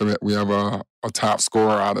Lauderdale. So we have a top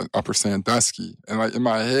scorer out of Upper Sandusky. And like in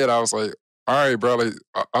my head, I was like, all right, bro, like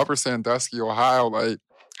Upper Sandusky, Ohio, like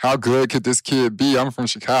how good could this kid be? I'm from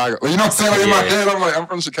Chicago. You know what I'm saying? Like, in my head, I'm like, I'm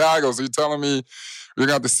from Chicago. So you're telling me you're going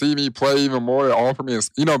to have to see me play even more to offer me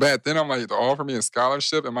back then I'm like, to offer me a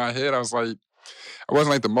scholarship. In my head, I was like, I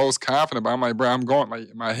wasn't like the most confident, but I'm like, bro, I'm going, like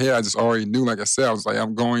in my head, I just already knew, like I said, I was like,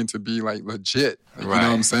 I'm going to be like legit. Like, right. You know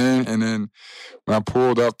what I'm saying? And then when I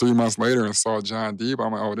pulled up 3 months later and saw John Debo,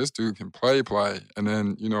 I'm like, oh, this dude can play. And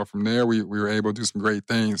then, from there, we were able to do some great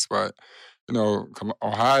things. But,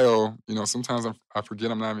 Ohio, sometimes I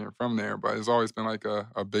forget I'm not even from there, but it's always been like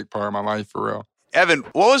a big part of my life for real. Evan,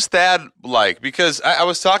 what was Thad like? Because I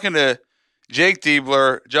was talking to Jake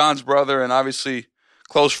Diebler, John's brother, and obviously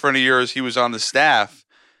close friend of yours. He was on the staff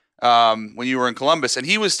when you were in Columbus, and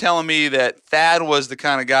he was telling me that Thad was the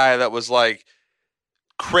kind of guy that was like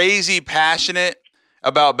crazy passionate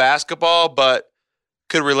about basketball, but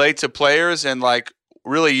could relate to players and like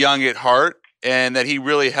really young at heart, and that he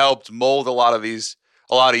really helped mold a lot of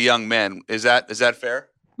young men. Is that fair?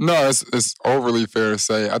 No, it's overly fair to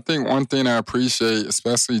say. I think one thing I appreciate,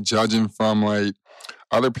 especially judging from like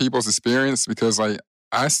other people's experience, because like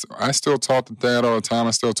I still talk to Thad all the time.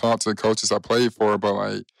 I still talk to the coaches I played for, but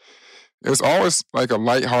like it was always like a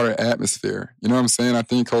lighthearted atmosphere. You know what I'm saying? I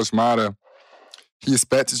think Coach Mata, he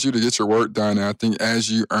expected you to get your work done, and I think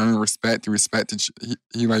as you earn respect, he respected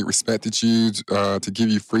you to give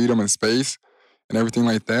you freedom and space and everything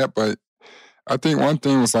like that. But I think one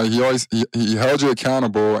thing was like he held you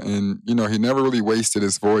accountable, and he never really wasted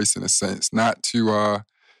his voice in a sense. Not to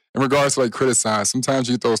in regards to like criticize. Sometimes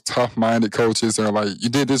you get those tough-minded coaches that are like, you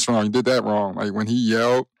did this wrong, you did that wrong. Like when he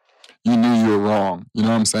yelled, you knew you were wrong. You know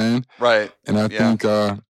what I'm saying? Right. And I think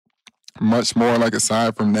much more like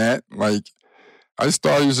aside from that, like I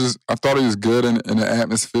thought he was good in the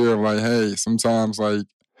atmosphere of like, hey, sometimes like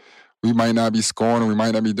we might not be scoring, or we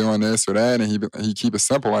might not be doing this or that, and he keep it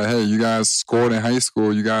simple. Like, hey, you guys scored in high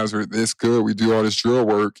school. You guys are this good. We do all this drill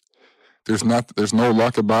work. There's no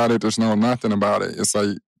luck about it. There's no nothing about it. It's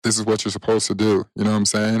like, this is what you're supposed to do. You know what I'm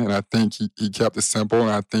saying? And I think he kept it simple, and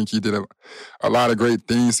I think he did a lot of great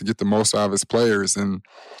things to get the most out of his players. And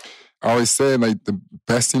I always said, like, the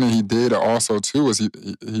best thing that he did also, too, was he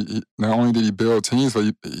not only did he build teams,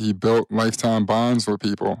 but he built lifetime bonds with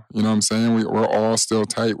people. You know what I'm saying? We're all still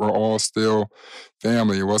tight. We're all still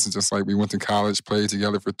family. It wasn't just like we went to college, played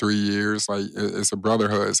together for 3 years. Like, it's a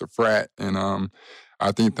brotherhood. It's a frat. And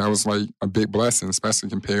I think that was, like, a big blessing, especially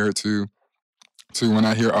compared to when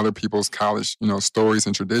I hear other people's college, stories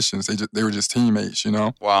and traditions. They were just teammates,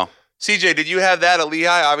 Wow. CJ, did you have that at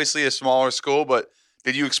Lehigh? Obviously a smaller school, but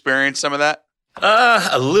did you experience some of that?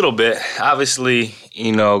 A little bit. Obviously,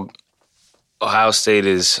 Ohio State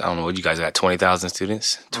is, I don't know, what you guys got, 20,000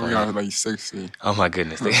 students? We got like 60. Oh my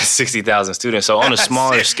goodness, they got 60,000 students. So on a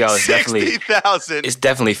smaller scale, it's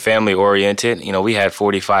definitely family oriented. We had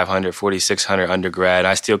 4,500, 4,600 undergrad.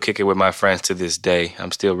 I still kick it with my friends to this day.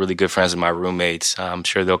 I'm still really good friends with my roommates. I'm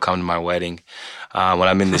sure they'll come to my wedding when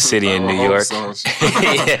I'm in the city in New York. So.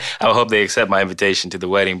 Yeah, I hope they accept my invitation to the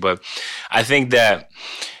wedding. But I think that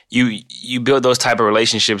you build those type of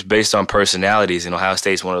relationships based on personalities, and Ohio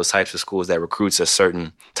State's one of those types of schools that recruits a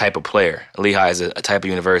certain type of player. Lehigh is a type of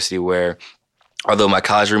university where, although my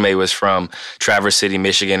college roommate was from Traverse City,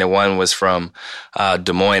 Michigan, and one was from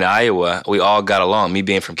Des Moines, Iowa, we all got along. Me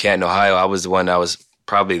being from Canton, Ohio, I was the one that was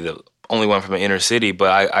probably the only one from an inner city,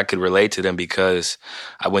 but I could relate to them because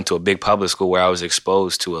I went to a big public school where I was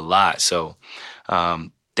exposed to a lot. So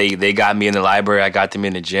They got me in the library, I got them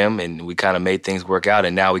in the gym, and we kind of made things work out.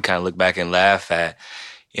 And now we kind of look back and laugh at,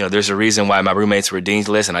 there's a reason why my roommates were Dean's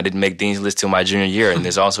List, and I didn't make Dean's List till my junior year. And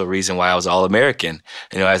there's also a reason why I was All-American,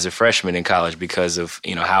 as a freshman in college because of,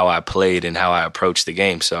 how I played and how I approached the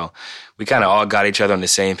game. So we kind of all got each other on the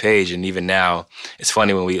same page. And even now, it's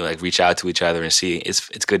funny when we like reach out to each other and see,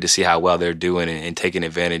 it's good to see how well they're doing and taking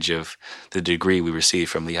advantage of the degree we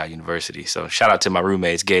received from Lehigh University. So shout out to my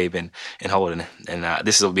roommates, Gabe and Holden. And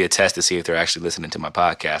this will be a test to see if they're actually listening to my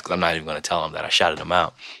podcast, because I'm not even going to tell them that I shouted them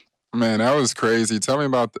out. Man, that was crazy. Tell me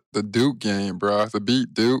about the Duke game, bro. To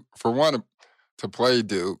beat Duke. For one, to play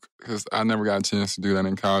Duke, because I never got a chance to do that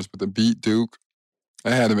in college, but to beat Duke,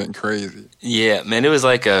 that had to have been crazy. Yeah, man, it was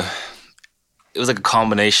like a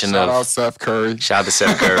combination of... Shout out Seth Curry. Shout out to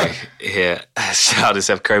Seth Curry. Yeah, shout out to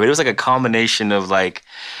Seth Curry. But it was like a combination of like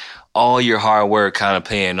all your hard work kind of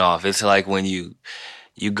paying off. It's like when you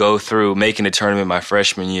go through making the tournament my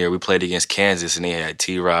freshman year, we played against Kansas and they had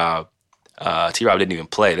T-Rob. T-Rob didn't even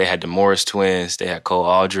play. They had the Morris twins. They had Cole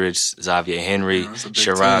Aldridge, Xavier Henry,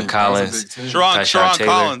 Sharon Collins. Sharon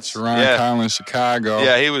Collins. Sharon Collins, Chicago.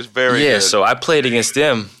 Yeah, he was very good. Yeah, so I played against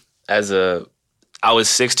them I was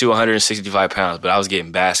 6'2", 165 pounds, but I was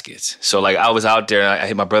getting baskets. So, like, I was out there, and I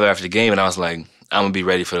hit my brother after the game, and I was like, I'm gonna be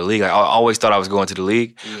ready for the league. Like, I always thought I was going to the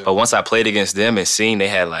league, but once I played against them and seen they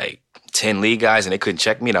had like 10 league guys and they couldn't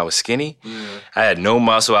check me and I was skinny. I had no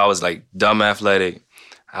muscle. I was like dumb athletic.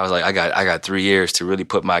 I was like, I got 3 years to really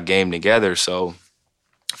put my game together. So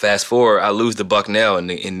fast forward, I lose to Bucknell in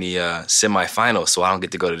the semifinals, so I don't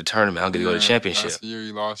get to go to the tournament. I don't get to go to the championship. That's the year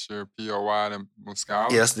you lost your POI to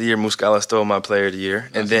Muscala? Yeah, that's the year Muscala stole my player of the year.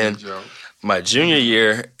 That's and then my junior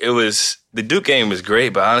year, the Duke game was great,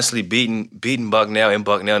 but honestly, beating Bucknell in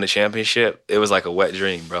the championship, it was like a wet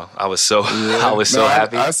dream, bro. I was so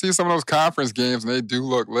happy. I see some of those conference games and they do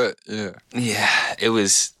look lit. Yeah. Yeah, it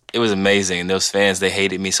was amazing. And those fans, they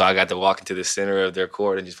hated me, so I got to walk into the center of their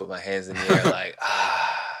court and just put my hands in the air like,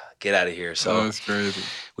 get out of here. So that's crazy.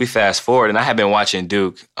 We fast forward, and I had been watching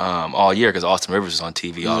Duke all year because Austin Rivers was on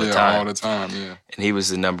TV all the time. All the time, yeah. And he was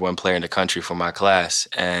the #1 player in the country for my class,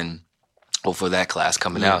 for that class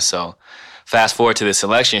coming out. So fast forward to the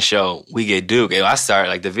selection show, we get Duke, and I start,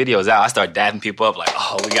 like, the video's out. I start dapping people up like,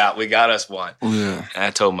 oh, we got us one. Yeah. And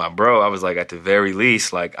I told my bro, I was like, at the very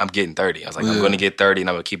least, like, I'm getting 30. I was like, I'm going to get 30, and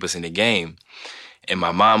I'm going to keep us in the game. And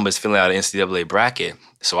my mom was filling out an NCAA bracket.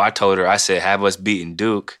 So I told her, I said, have us beating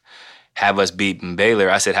Duke, have us beating Baylor.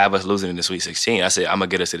 I said, have us losing in the Sweet 16. I said, I'm going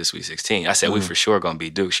to get us to the Sweet 16. I said, we for sure going to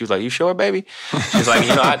beat Duke. She was like, you sure, baby? She was like,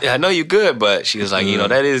 I know you good, but she was like,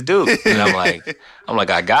 that is Duke. And I'm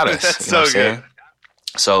like, I got us. That's you know so good.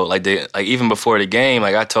 So like even before the game,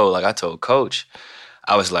 I told Coach,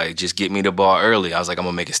 I was like, just get me the ball early. I was like, I'm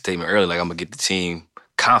going to make a statement early. Like, I'm going to get the team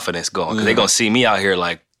confidence going. Because they're going to see me out here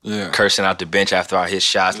like cursing out the bench after I hit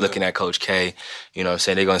shots, looking at Coach K. You know what I'm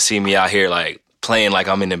saying? They're going to see me out here like playing like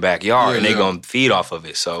I'm in the backyard, and they're going to feed off of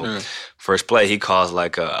it. So first play, he calls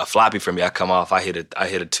like a floppy for me. I come off, I hit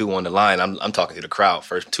a 2 on the line. I'm talking to the crowd.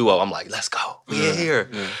 First 2-0, I'm like, let's go. We here.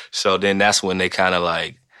 Yeah. So then that's when they kind of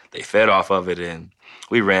like, they fed off of it, and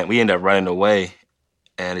we ended up running away.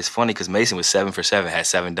 And it's funny because Mason was 7 for 7, had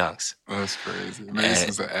 7 dunks. That's crazy.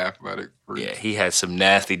 Mason's an athletic freak. Yeah, he had some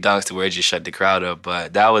nasty dunks to where it just shut the crowd up.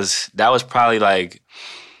 But that was probably like,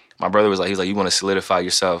 my brother was like, you want to solidify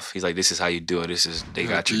yourself. He's like, this is how you do it. They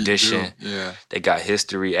got tradition. Yeah. They got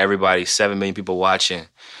history. Everybody, 7 million people watching.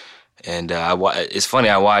 And it's funny,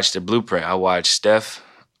 I watched the blueprint. I watched Steph.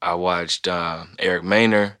 I watched Eric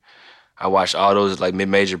Maynor. I watched all those like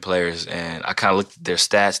mid-major players, and I kind of looked at their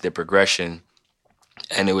stats, their progression.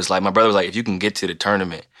 And it was like, my brother was like, if you can get to the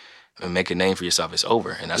tournament and make a name for yourself, it's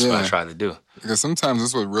over. And that's what I tried to do. Because sometimes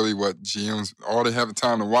that's what GMs, all they have the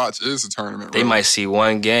time to watch is the tournament. They might see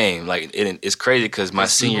one game. Like, it's crazy because my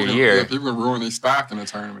senior year. Yeah, people can ruin their stock in the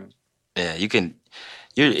tournament. Yeah,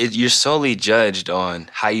 you're solely judged on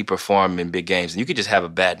how you perform in big games. And you could just have a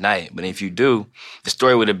bad night. But if you do, the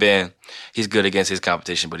story would have been, he's good against his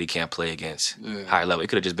competition, but he can't play against higher level. It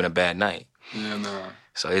could have just been a bad night. Yeah, no.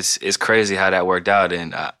 So it's crazy how that worked out,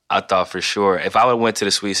 and I thought for sure if I would have went to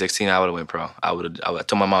the Sweet 16, I would have went pro. I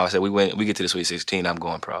told my mom, I said, we get to the Sweet 16, I'm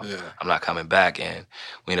going pro. Yeah. I'm not coming back, and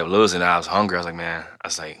we ended up losing. And I was hungry. I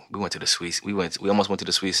was like, we went to the Sweet. We almost went to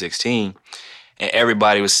the Sweet 16, and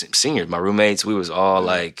everybody was seniors. My roommates, we was all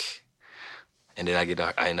like, and then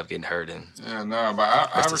I end up getting hurt. And but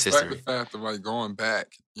I respect the fact of like going back.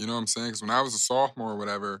 You know what I'm saying? Because when I was a sophomore or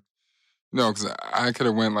whatever. No, because I could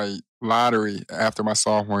have went like lottery after my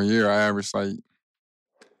sophomore year. I averaged like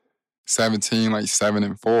 17, like 7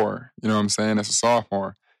 and 4. You know what I'm saying? As a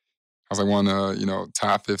sophomore, I was like one of the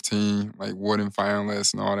top 15, like Wooden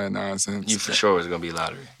finalists and all that nonsense. You for sure was gonna be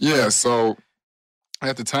lottery. Yeah. So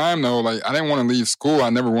at the time though, like I didn't want to leave school.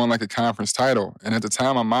 I never won like a conference title, and at the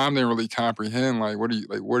time, my mom didn't really comprehend like what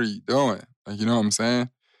are you doing? Like, you know what I'm saying?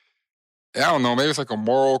 I don't know. Maybe it's like a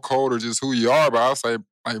moral code or just who you are. But I was like,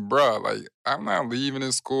 bro, like, I'm not leaving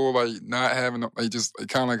this school, like, not having, like, just like,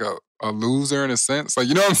 kind of like a loser in a sense. Like,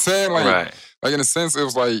 you know what I'm saying? Like, right. Like, in a sense, it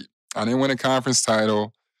was like, I didn't win a conference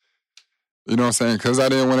title. You know what I'm saying? Because I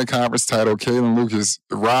didn't win a conference title, Kalen Lucas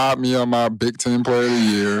robbed me of my Big Ten Player of the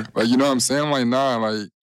Year. Like, you know what I'm saying? I'm like, nah, like,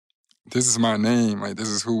 this is my name. Like, this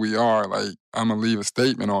is who we are. Like, I'm going to leave a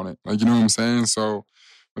statement on it. Like, you know what I'm saying? So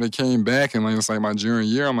when it came back and like, it was like my junior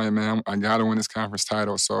year, I'm like, man, I got to win this conference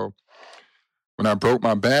title. So when I broke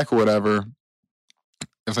my back or whatever, it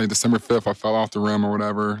was like December 5th, I fell off the rim or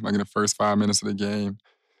whatever, like in the first 5 minutes of the game.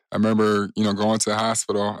 I remember, going to the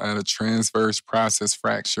hospital. I had a transverse process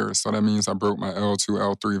fracture. So that means I broke my L2,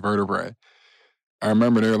 L3 vertebrae. I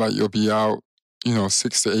remember they were like, you'll be out,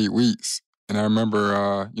 6 to 8 weeks. And I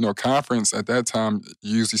remember, conference at that time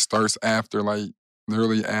usually starts after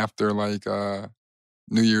literally after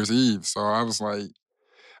New Year's Eve. So I was like, I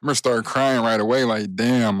remember started crying right away, like,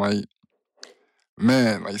 damn, like,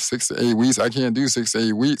 man, like 6 to 8 weeks. I can't do 6 to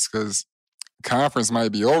 8 weeks because conference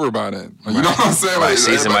might be over by then. Like, you know what I'm saying? Right, like,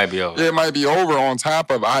 season might be over. Yeah, it might be over. On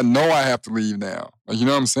top of, I know I have to leave now. Like, you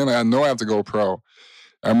know what I'm saying? Like, I know I have to go pro.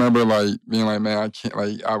 I remember like being like, man, I can't.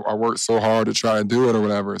 Like, I worked so hard to try to do it or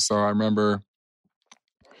whatever. So I remember,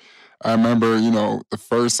 you know, the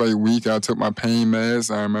first like week I took my pain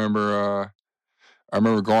meds. I remember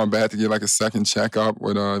going back to get like a second checkup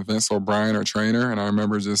with Vince O'Brien, our trainer, and I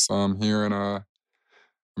remember just hearing I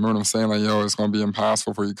remember them saying like, yo, it's gonna be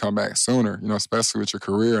impossible for you to come back sooner, you know, especially with your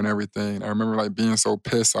career and everything. I remember like being so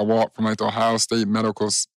pissed. I walked from like the Ohio State Medical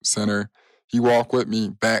Center. He walked with me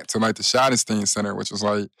back to like the Schottenstein Center, which was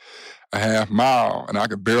like a half mile, and I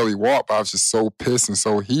could barely walk, but I was just so pissed and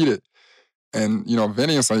so heated. And, you know,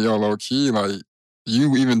 Vinny was like, yo, low key, like,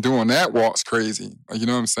 you even doing that walk's crazy. Like, you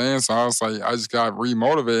know what I'm saying? So I was like, I just got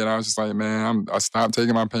remotivated. I was just like, man, I stopped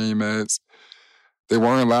taking my pain meds. They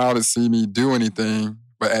weren't allowed to see me do anything,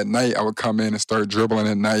 but at night I would come in and start dribbling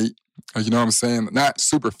at night. Like, you know what I'm saying? Not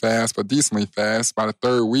super fast, but decently fast. By the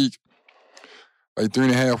third week, like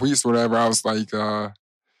 3.5 weeks or whatever, I was like going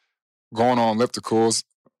on ellipticals.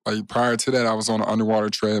 Like prior to that, I was on an underwater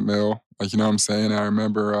treadmill. Like, you know what I'm saying? I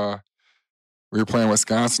remember we were playing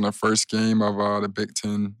Wisconsin, the first game of the Big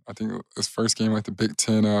Ten. I think it was first game like the Big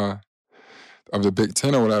Ten of the Big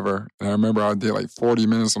Ten or whatever. And I remember I did like 40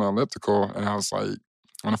 minutes on an elliptical, and I was like,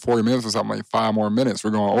 on the 40 minutes was something like 5 more minutes.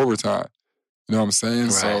 We're going overtime. You know what I'm saying?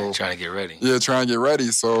 Right, so trying to get ready. Yeah, trying to get ready.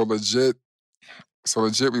 So legit,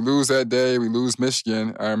 we lose that day. We lose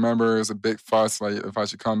Michigan. I remember it was a big fuss, like if I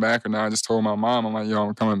should come back or not. I just told my mom, I'm like, yo,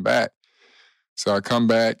 I'm coming back. So I come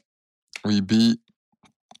back. We beat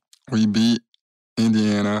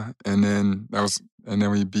Indiana, and then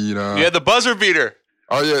we beat. You had the buzzer beater.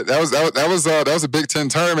 Oh yeah, that was a Big Ten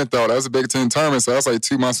tournament though. That was a Big Ten tournament, so that was like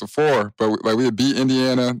 2 months before. But like we had beat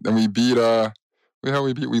Indiana, then we beat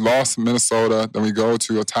we lost Minnesota, then we go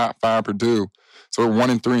to a top 5 Purdue. So we're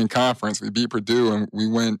 1-3 in conference. We beat Purdue, and we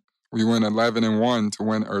went 11-1 to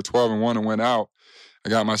win, or 12-1 and went out. I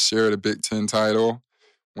got my share of the Big Ten title.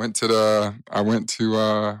 We went to the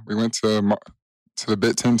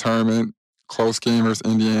Big Ten tournament. Close game versus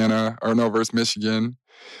versus Michigan.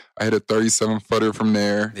 I hit a 37-footer from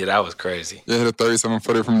there. Yeah, that was crazy. Yeah, hit a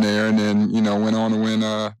 37-footer from there, and then, you know, went on to win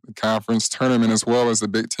the conference tournament as well as the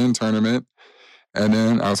Big Ten tournament. And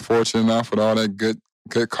then I was fortunate enough with all that good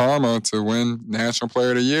karma to win National Player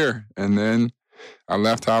of the Year. And then I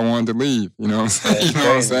left how I wanted to leave. You know what I'm saying? You know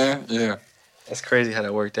what I'm saying? Yeah. That's crazy how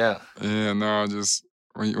that worked out. Yeah, no, just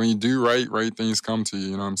when you do right things come to you.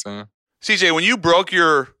 You know what I'm saying? CJ, when you broke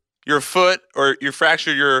your foot, or you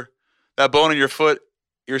fractured that bone in your foot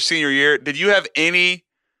your senior year, did you have any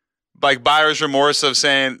like buyer's remorse of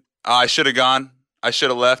saying, I should have gone, I should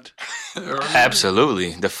have left?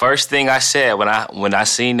 Absolutely. The first thing I said when I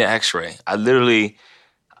seen the X-ray, I literally,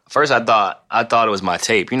 first I thought it was my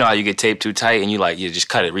tape. You know how you get taped too tight and you like, just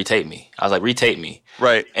cut it, retape me. I was like, retape me.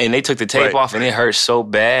 Right. And they took the tape off and it hurt so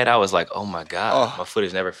bad. I was like, oh my God, my foot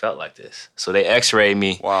has never felt like this. So they X-rayed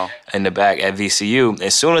me in the back at VCU.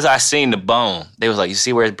 As soon as I seen the bone, they was like, you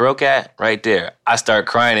see where it broke at? Right there. I started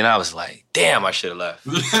crying and I was like, damn, I should have left.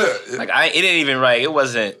 Like it didn't even it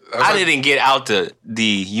wasn't, I didn't get out the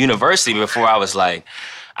university before I was like,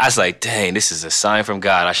 dang, this is a sign from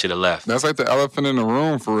God. I should have left. That's like the elephant in the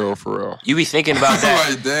room, for real. You be thinking about that.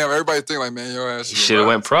 Like, damn, everybody think like, man, your ass should have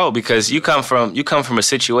went pro, because you come from a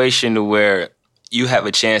situation where you have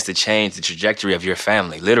a chance to change the trajectory of your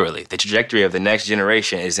family. Literally, the trajectory of the next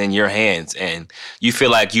generation is in your hands, and you feel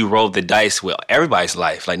like you rolled the dice with everybody's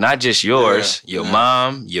life, like not just yours, your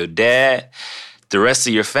mom, your dad, the rest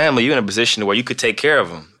of your family. You're in a position where you could take care of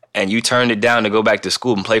them. And you turned it down to go back to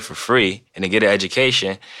school and play for free and to get an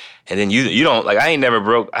education. And then you don't, like, I had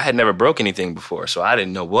never broke anything before. So I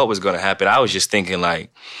didn't know what was going to happen. I was just thinking,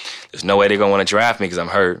 like, there's no way they're going to want to draft me because I'm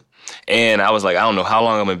hurt. And I was like, I don't know how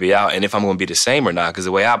long I'm going to be out and if I'm going to be the same or not. Because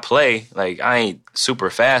the way I play, like, I ain't super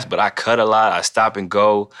fast, but I cut a lot. I stop and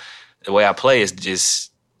go. The way I play is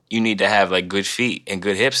just, you need to have, like, good feet and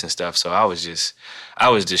good hips and stuff. So I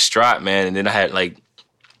was distraught, man. And then I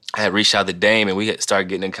had reached out to Dame, and we had started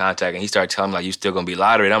getting in contact, and he started telling me, like, you still going to be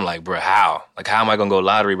lottery? And I'm like, bro, how? Like, how am I going to go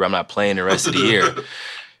lottery, bro? I'm not playing the rest of the year.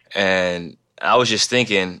 And I was just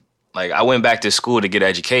thinking, like, I went back to school to get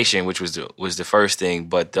education, which was the first thing.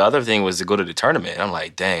 But the other thing was to go to the tournament. And I'm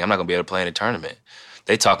like, dang, I'm not going to be able to play in the tournament.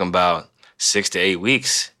 They talking about 6 to 8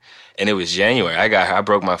 weeks. And it was January. I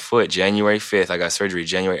broke my foot January 5th. I got surgery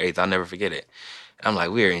January 8th. I'll never forget it. And I'm like,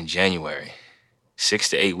 we're in January. 6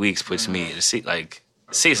 to 8 weeks puts me to see, like,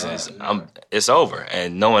 season is it's over.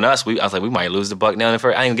 And knowing us, I was like, we might lose to Bucknell in the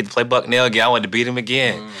first. I didn't even get to play Bucknell again. I wanted to beat him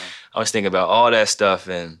again. I was thinking about all that stuff,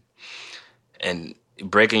 and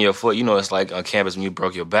breaking your foot, it's like on campus when you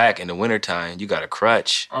broke your back in the wintertime, you got a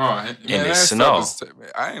crutch. Oh, man, in the snow.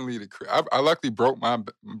 I ain't leave I luckily broke my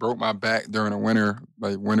back during the winter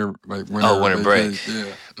winter break. Yeah.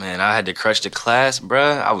 Man, I had to crutch to class,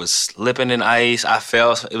 bruh. I was slipping in ice. I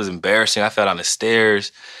fell. It was embarrassing. I fell down the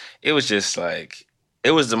stairs. It was just like,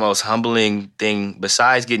 it was the most humbling thing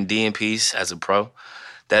besides getting DNPs as a pro.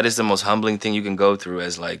 That is the most humbling thing you can go through,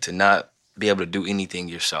 as like to not be able to do anything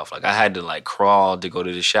yourself. Like I had to like crawl to go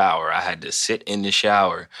to the shower. I had to sit in the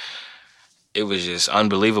shower. It was just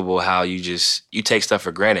unbelievable how you take stuff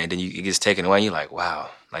for granted and then it gets taken away and you're like, wow.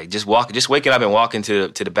 Like just waking up and walking to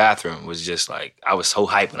the bathroom was just like, I was so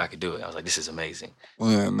hyped when I could do it. I was like, this is amazing.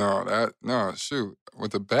 Yeah, shoot.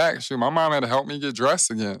 With the back, my mom had to help me get dressed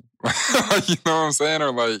again. You know what I'm saying?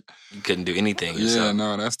 Or like, you couldn't do anything yourself. Yeah,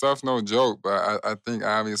 no, that stuff's no joke. But I think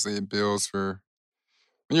obviously it builds for,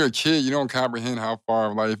 when you're a kid, you don't comprehend how far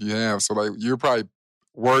of life you have. So like, you're probably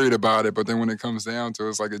worried about it, but then when it comes down to it,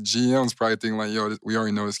 it's like a GM's probably thinking like, yo, we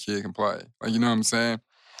already know this kid can play. Like, you know what I'm saying?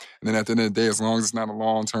 And then at the end of the day, as long as it's not a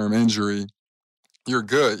long-term injury, you're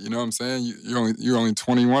good. You know what I'm saying? You're only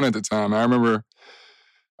 21 at the time. I remember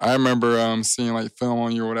seeing like film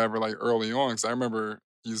on you or whatever like early on, because I remember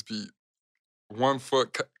you used to be 1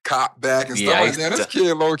 foot cop back and stuff like that. This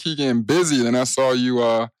kid low-key getting busy. And I saw you,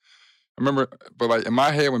 I remember, but like in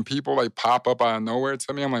my head, when people like pop up out of nowhere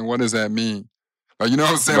to me, I'm like, what does that mean? Like, you know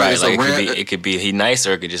what I'm saying? Right, like it could be he nice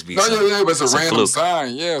or it could just be but it's a random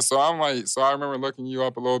sign. Yeah, so I'm like, I remember looking you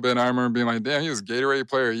up a little bit and I remember being like, damn, he was Gatorade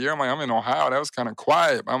Player of the Year. I'm like, I'm in Ohio. That was kind of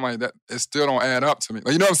quiet. I'm like, that it still don't add up to me.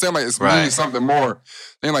 Like, you know what I'm saying? Like, it's meaning something more.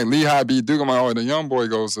 Then like Lehigh beat Duke. I'm like, oh, the young boy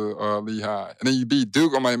goes to Lehigh. And then you beat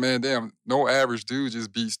Duke. I'm like, man, damn, no average dude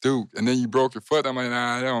just beats Duke. And then you broke your foot. I'm like,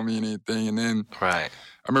 nah, that don't mean anything. And then I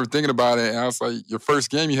remember thinking about it and I was like, your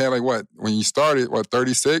first game you had like what? When you started,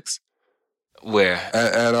 36? Where?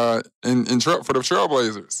 For the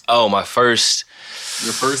Trailblazers. Oh, my first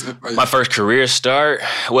career start.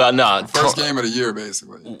 Well, no, first game of the year,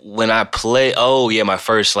 basically. When I play, my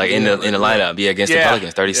first in the lineup, against the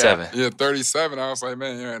Pelicans, 37. Yeah, 37. I was like,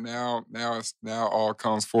 man, now all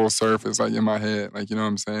comes full surface, like in my head, like you know what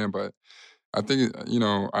I'm saying. But I think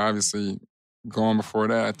obviously going before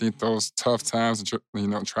that, I think those tough times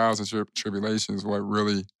and trials and tribulations, what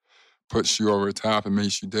really puts you over the top and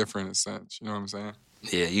makes you different in a sense. You know what I'm saying?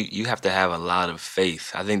 Yeah, you have to have a lot of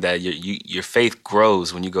faith. I think that your faith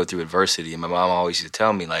grows when you go through adversity. And my mom always used to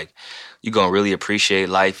tell me, like, you're going to really appreciate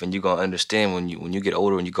life and you're going to understand when you get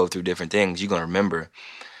older and you go through different things, you're going to remember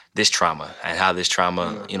this trauma and how this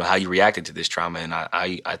trauma, how you reacted to this trauma. And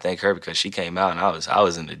I thank her because she came out and I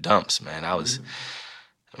was in the dumps, man.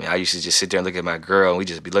 I used to just sit there and look at my girl and we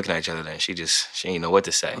just be looking at each other and she didn't know what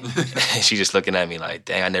to say. She just looking at me like,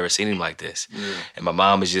 dang, I never seen him like this. Yeah. And my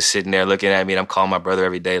mom was just sitting there looking at me and I'm calling my brother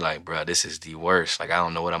every day like, bro, this is the worst. Like, I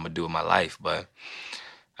don't know what I'm going to do with my life, but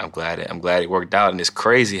I'm glad it worked out. And it's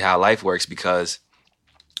crazy how life works because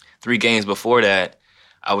 3 games before that,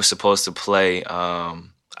 I was supposed to play,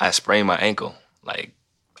 I sprained my ankle, like,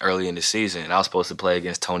 early in the season, and I was supposed to play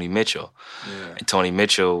against Tony Mitchell. Yeah. And Tony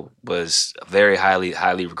Mitchell was very highly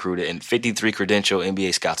recruited, and 53 credential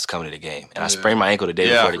NBA scouts was coming to the game. And I sprained my ankle the day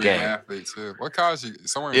before the game. Athlete too. What college?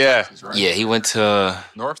 Somewhere in Texas, right? Yeah, he went to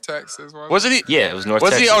North Texas. Wasn't he? Yeah, it was North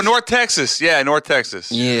Texas. Was he? Oh, North Texas. Yeah, North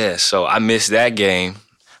Texas. Yeah, so I missed that game.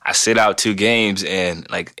 I sit out 2 games, and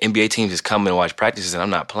like NBA teams just come and watch practices, and I'm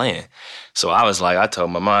not playing. So I told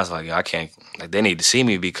my mom, I was like, I can't. Like, they need to see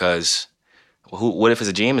me because. What if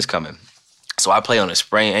his GM is coming? So I play on a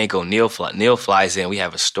sprained ankle. Neil flies in. We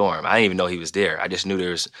have a storm. I didn't even know he was there. I just knew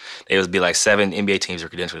there would be like 7 NBA teams are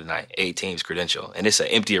credentialed tonight, 8 teams credentialed. And it's an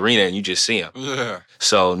empty arena and you just see him. Yeah.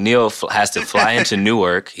 So Neil has to fly into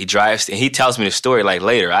Newark. He drives, and he tells me the story like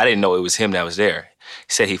later. I didn't know it was him that was there.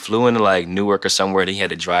 He said he flew into like Newark or somewhere, and he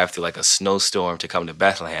had to drive through like a snowstorm to come to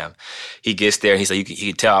Bethlehem. He gets there, and he said he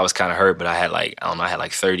could tell I was kind of hurt, but I had like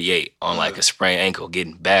 38 on like a sprained ankle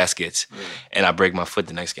getting baskets, and I break my foot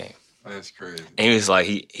the next game. That's crazy. And he was like,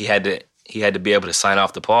 he had to be able to sign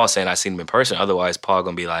off to Paul saying I seen him in person. Otherwise, Paul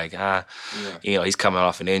gonna be like, he's coming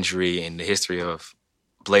off an injury, and the history of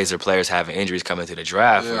Blazer players having injuries coming to the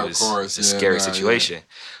draft was a scary situation. Yeah.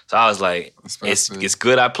 So I was like, it's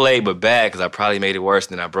good I played, but bad because I probably made it worse.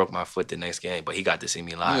 And then I broke my foot the next game, but he got to see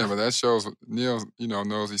me live. Yeah, but that shows Neil,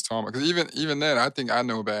 knows he's talking about. Because even then, I think I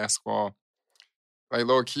know basketball. Like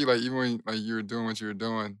low key, like even when like you were doing what you were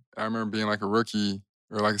doing, I remember being like a rookie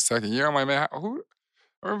or like a second year. I'm like, man, who?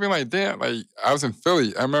 I remember being like, damn, like I was in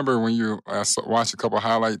Philly. I remember when I watched a couple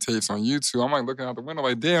highlight tapes on YouTube. I'm like looking out the window,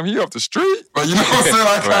 like, damn, he off the street. Like, you know what I'm saying?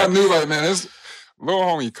 Like, I knew, like, man, this little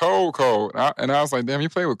homie cold. And I was like, damn, he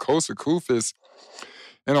played with Kosta Koufis.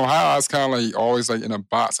 in Ohio, I was kind of like always like in a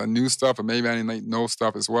box. I knew stuff, but maybe I didn't like know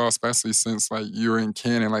stuff as well, especially since like you were in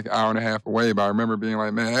Canton like an hour and a half away. But I remember being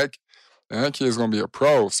like, man, that kid's gonna be a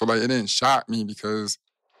pro. So like it didn't shock me because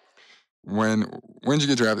when did you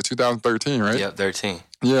get drafted? 2013, right? Yep, 13.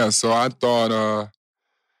 Yeah, so I thought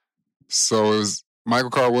so it was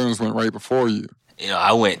Michael Carter Williams went right before you. You know,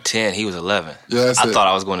 I went 10. He was 11. Yeah, I thought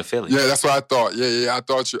I was going to Philly. Yeah, that's what I thought. Yeah. I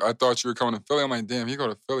thought you were coming to Philly. I'm like, damn, you go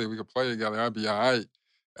to Philly, we could play together. I'd be all right.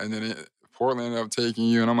 And then Portland ended up taking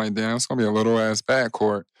you, and I'm like, damn, it's gonna be a little ass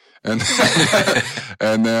backcourt. And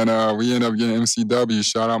and then we ended up getting MCW.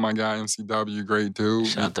 Shout out my guy MCW, great dude.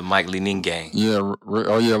 Shout out to Mike Lee Ning gang. Yeah,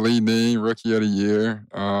 Lee Ning, Rookie of the Year.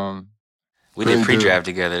 We did pre-draft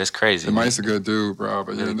together. That's crazy. Mike's a good dude, bro.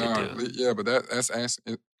 But really good dude. But that's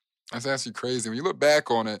actually crazy. When you look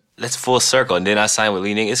back on it, that's full circle. And then I signed with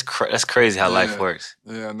Lee Ning. That's crazy how life works.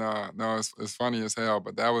 Yeah, no, it's funny as hell.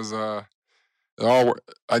 But that was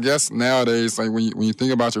I guess nowadays, like when you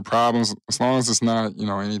think about your problems, as long as it's not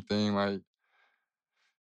anything like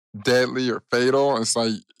deadly or fatal, it's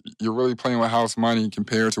like you're really playing with house money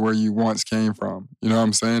compared to where you once came from. You know what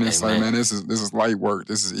I'm saying? It's like, man, this is light work.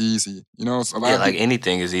 This is easy. You know, so like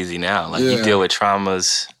anything is easy now. Like you deal with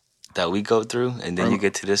traumas that we go through, and then you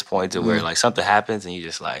get to this point to where like something happens, and you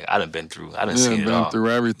just like, I done seen it all. Been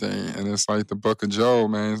through everything, and it's like the Book of Job,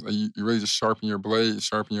 man. Like you really just sharpen your blade,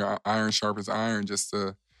 sharpen your iron, sharpens iron, just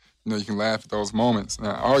to you can laugh at those moments. And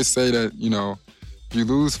I always say that if you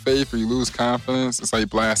lose faith or you lose confidence, it's like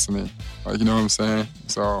blasphemy. Like, you know what I'm saying?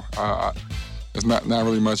 So it's not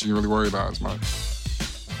really much you can really worry about as much.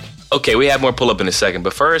 Okay, we have more pull-up in a second,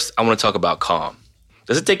 but first, I want to talk about Calm.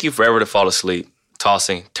 Does it take you forever to fall asleep,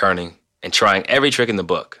 tossing, turning, and trying every trick in the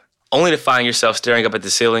book, only to find yourself staring up at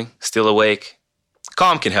the ceiling, still awake?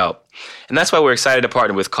 Calm can help. And that's why we're excited to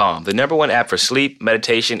partner with Calm, the #1 app for sleep,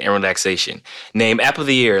 meditation, and relaxation. Named App of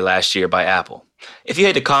the Year last year by Apple. If you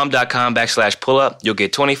head to calm.com/pullup, you'll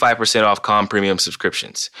get 25% off Calm Premium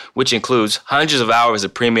subscriptions, which includes hundreds of hours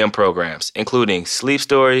of premium programs, including Sleep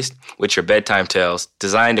Stories, which are bedtime tales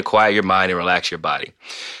designed to quiet your mind and relax your body.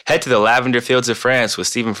 Head to the lavender fields of France with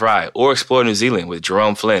Stephen Fry, or explore New Zealand with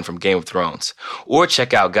Jerome Flynn from Game of Thrones, or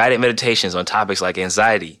check out guided meditations on topics like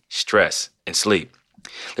anxiety, stress, and sleep.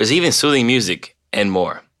 There's even soothing music and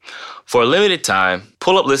more. For a limited time,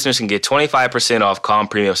 Pull-Up listeners can get 25% off Calm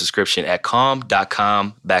Premium subscription at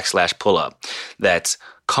calm.com/pullup. That's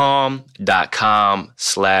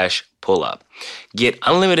calm.com/pullup. Get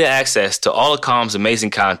unlimited access to all of Calm's amazing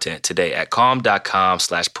content today at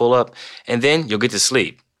calm.com/pullup, and then you'll get to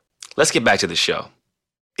sleep. Let's get back to the show.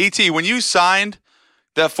 E.T., when you signed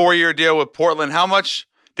that 4-year deal with Portland, how much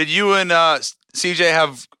did you and CJ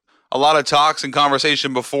have a lot of talks and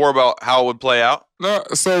conversation before about how it would play out? No,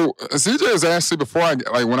 so CJ was actually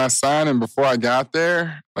when I signed him before I got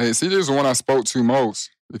there. Like CJ was the one I spoke to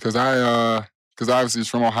most because obviously he's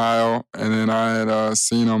from Ohio, and then I had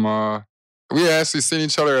seen him. We had actually seen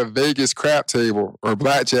each other at Vegas crap table or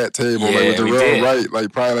blackjack table, with the real right,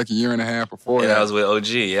 probably a year and a half before. Yeah, that was with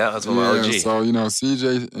OG. Yeah, that was with my OG. So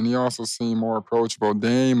CJ, and he also seemed more approachable.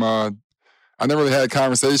 Dame, I never really had a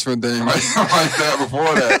conversation with Dame like that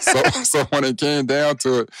before that. So when it came down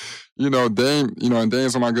to it, Dame, and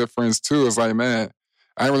Dame's one of my good friends too. It's like, man,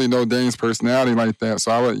 I didn't really know Dame's personality like that.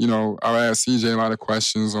 So I would ask CJ a lot of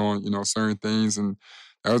questions on, certain things, and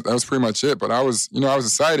that was pretty much it. But I was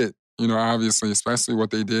excited, obviously, especially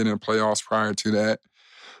what they did in the playoffs prior to that,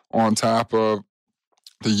 on top of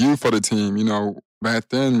the youth of the team. Back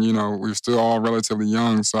then, we were still all relatively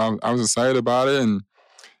young. So I was excited about it, and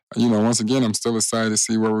once again, I'm still excited to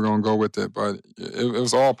see where we're going to go with it. But it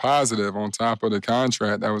was all positive on top of the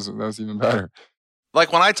contract. That was even better.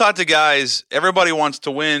 Like when I talk to guys, everybody wants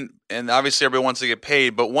to win, and obviously everybody wants to get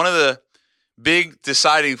paid. But one of the big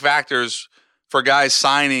deciding factors for guys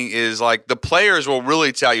signing is like the players will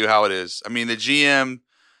really tell you how it is. I mean, the GM,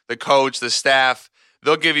 the coach, the staff,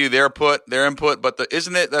 they'll give you their input. But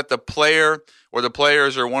isn't it that the player or the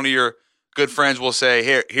players or one of your good friends will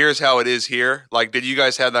say, here's how it is here? Like, did you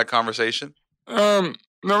guys have that conversation? No,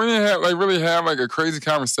 we didn't really have a crazy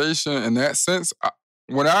conversation in that sense.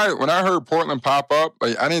 When I heard Portland pop up,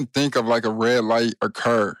 I didn't think of a red light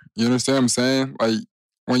occur. You understand what I'm saying?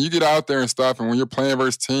 When you get out there and stuff, and when you're playing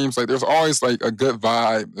versus teams, there's always a good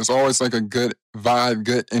vibe. There's always a good vibe,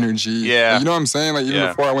 good energy. Yeah. You know what I'm saying? Even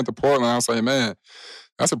before I went to Portland, I was like, man,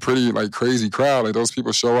 that's a pretty crazy crowd. Those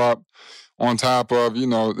people show up. On top of,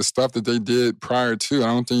 the stuff that they did prior to. I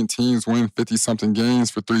don't think teams win 50-something games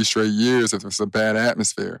for 3 straight years if it's a bad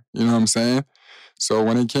atmosphere. You know what I'm saying? So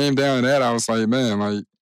when it came down to that, I was like, man, I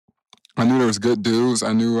knew there was good dudes.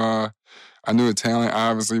 I knew I knew the talent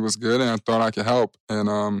obviously was good, and I thought I could help.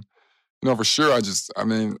 And for sure,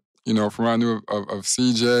 from what I knew of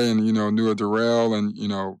CJ and knew of Darrell,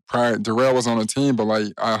 and prior Darrell was on the team, but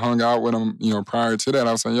like I hung out with him, prior to that.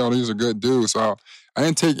 I was like, yo, these are good dudes. So I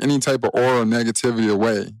didn't take any type of aura or negativity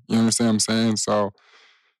away. You understand what I'm saying? So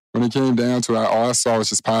when it came down to it, all I saw was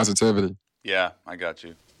just positivity. Yeah, I got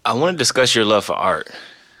you. I want to discuss your love for art.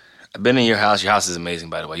 I've been in your house. Your house is amazing,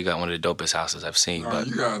 by the way. You got one of the dopest houses I've seen. But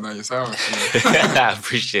you got a nice house. I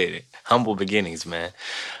appreciate it. Humble beginnings, man.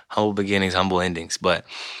 Humble beginnings, humble endings. But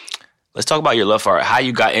let's talk about your love for art. How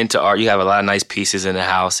you got into art. You have a lot of nice pieces in the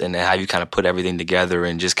house, and then how you kind of put everything together,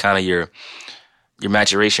 and just kind of your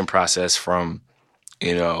maturation process from,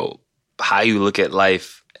 how you look at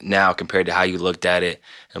life now compared to how you looked at it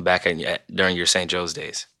back during your St. Joe's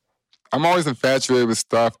days. I'm always infatuated with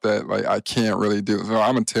stuff that like I can't really do. So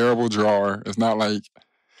I'm a terrible drawer. It's not like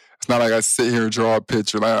I sit here and draw a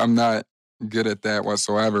picture. Like I'm not good at that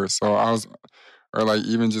whatsoever. So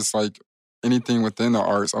even just like anything within the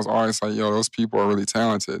arts, I was always like, yo, those people are really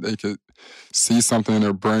talented. They could see something in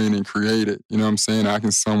their brain and create it. You know what I'm saying? I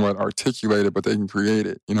can somewhat articulate it, but they can create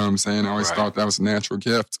it. You know what I'm saying? I always thought that was a natural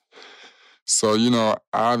gift. So,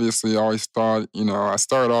 obviously I always thought, I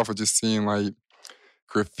started off with just seeing like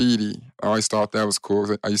graffiti. I always thought that was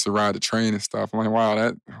cool. I used to ride the train and stuff. I'm like,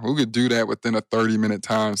 wow, who could do that within a 30-minute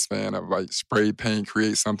time span of like spray paint,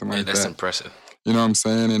 create something like that? That's impressive. You know what I'm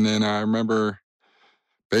saying? And then I remember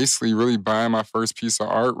basically really buying my first piece of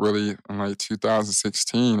art really in like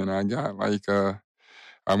 2016. And I got like,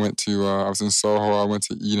 I was in Soho. I went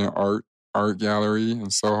to Eden Art Gallery in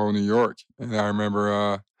Soho, New York. And I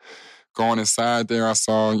remember going inside there. I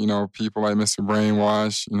saw, people like Mr.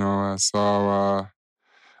 Brainwash.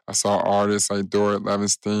 I saw artists like Dorrit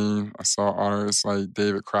Levenstein. I saw artists like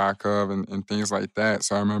David Krakow and things like that.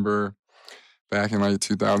 So I remember back in like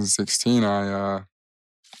 2016, I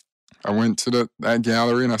went to that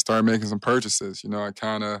gallery and I started making some purchases. I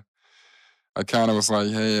kind of was like,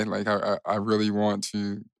 hey, like I really want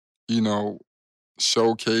to,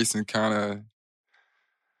 showcase and kind of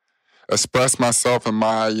express myself in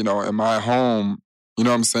my, in my home. You know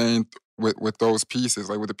what I'm saying? With those pieces,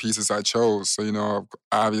 like with the pieces I chose. So,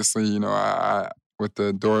 obviously, I with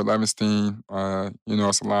the Dorrit Levenstein,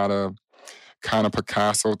 it's a lot of kind of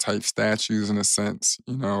Picasso type statues in a sense,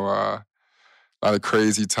 a lot of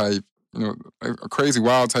crazy type, a crazy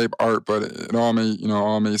wild type art, but it all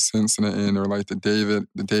made sense in the end. Or like the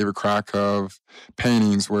David Krakow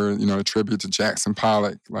paintings where, a tribute to Jackson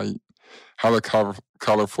Pollock, like hella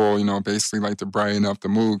colorful, basically like to brighten up the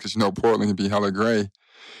mood because, Portland can be hella gray.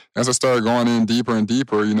 As I started going in deeper and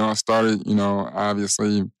deeper, I started,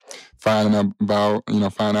 obviously finding out about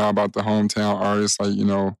the hometown artists like,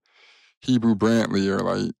 Hebrew Brantley or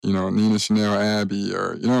like, Nina Chanel Abbey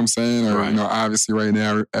or, you know what I'm saying? Or, obviously right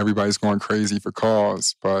now everybody's going crazy for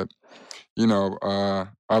cause. But, other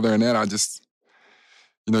than that, I just,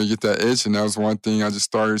 you get that itch. And that was one thing I just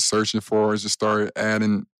started searching for, just started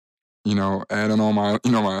adding on my,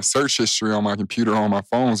 my search history on my computer, on my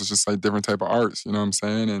phones. It's just like different type of arts, you know what I'm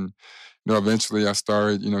saying? And, eventually I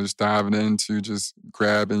started, just diving into just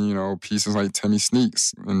grabbing, pieces like Timmy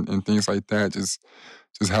Sneaks and things like that. Just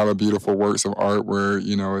hella beautiful works of art where,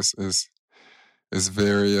 it's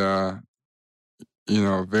very,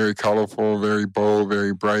 very colorful, very bold,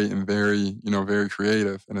 very bright, and very, very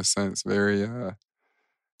creative in a sense. Very,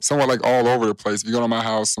 somewhat like all over the place. If you go to my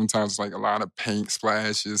house, sometimes it's like a lot of paint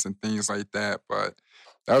splashes and things like that. But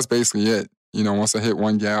that was basically it. Once I hit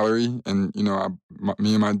one gallery and,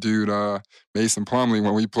 me and my dude, Mason Plumley,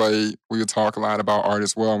 when we played, we would talk a lot about art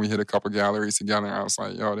as well. And we hit a couple galleries together. And I was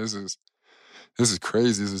like, yo, this is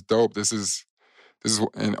crazy. This is dope. This is,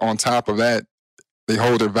 and on top of that, they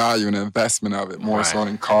hold their value in the investment of it more so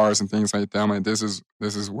than cars and things like that. I'm like, this is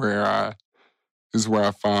where I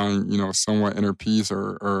find, somewhat inner peace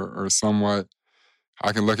or somewhat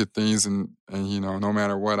I can look at things and no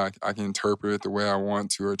matter what, I can interpret it the way I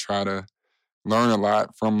want to or try to learn a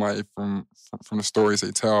lot from life, from the stories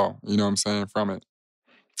they tell, you know what I'm saying, from it.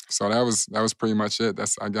 So that was pretty much it.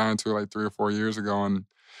 I got into it like 3 or 4 years ago and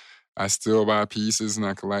I still buy pieces and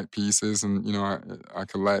I collect pieces and, I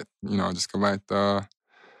collect, just collect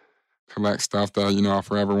stuff that, I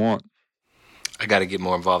forever want. I got to get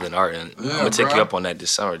more involved in art, and I'm going to take you up on that this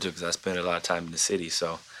summer, too, because I spend a lot of time in the city,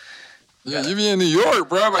 so. Yeah, you be in New York,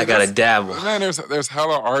 bro. Like, I got to dabble. Man, there's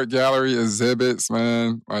hella art gallery exhibits,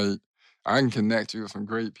 man. Like, I can connect you with some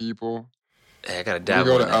great people. Yeah, I gotta We dabble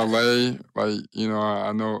go to in that. LA, like,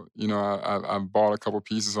 I know, I bought a couple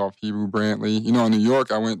pieces off Hebrew Brantley. In New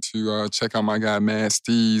York, I went to check out my guy Mad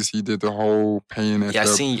Steez. He did the whole painting at Yeah, I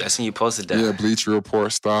seen you posted that. Bleacher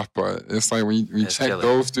Report stuff. But it's like when you check killer.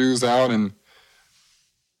 those dudes out, and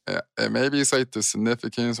maybe it's like the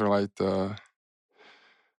significance or like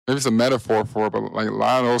maybe it's a metaphor for it, but like a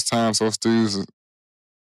lot of those times, those dudes,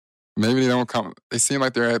 maybe they don't come. They seem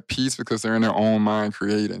like they're at peace because they're in their own mind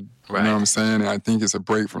creating. Right. You know what I'm saying? And I think it's a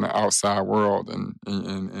break from the outside world, and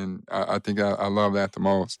I think I love that the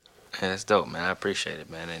most. Yeah, that's dope, man. I appreciate it,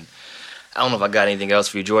 man. And I don't know if I got anything else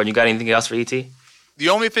for you, Jordan. You got anything else for ET? The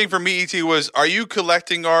only thing for me, ET, was, are you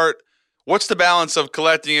collecting art? What's the balance of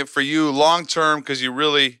collecting it for you long term because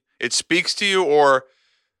it speaks to you, or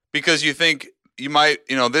because you think you might,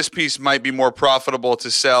 this piece might be more profitable to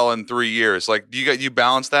sell in 3 years? Like, do you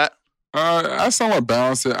balance that? I somewhat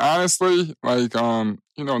balance it, honestly. Like,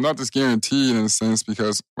 nothing's guaranteed in a sense,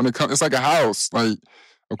 because when it comes, it's like a house. Like,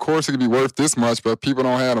 of course it could be worth this much, but if people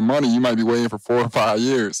don't have the money, you might be waiting for 4 or 5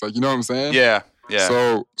 years. Like, you know what I'm saying? Yeah.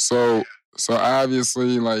 So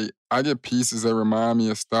obviously, like, I get pieces that remind me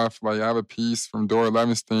of stuff. Like, I have a piece from Dora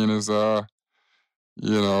Levenstein is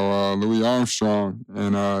Louis Armstrong,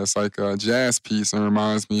 and it's like a jazz piece, and it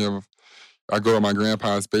reminds me of. I go to my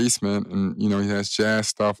grandpa's basement, and he has jazz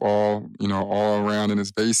stuff all around in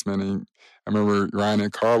his basement. And I remember riding in a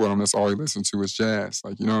car with him. That's all he listened to was jazz.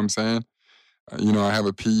 Like, you know what I'm saying? I have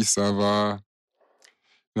a piece of I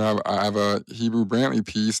have a Hebrew Brantley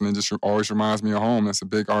piece, and it just always reminds me of home. That's a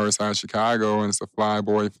big artist out of Chicago, and it's a fly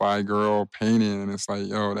boy, fly girl painting, and it's like,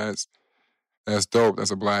 yo, that's dope.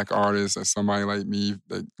 That's a black artist. That's somebody like me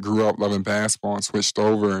that grew up loving basketball and switched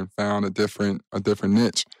over and found a different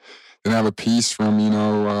niche. Then I have a piece from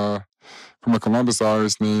a Columbus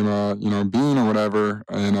artist named Bean or whatever,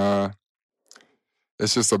 and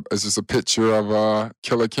it's just a picture of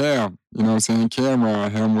Killer Cam. You know what I'm saying? Cameron,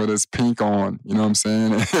 him with his pink on. You know what I'm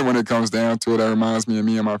saying? And when it comes down to it, that reminds me of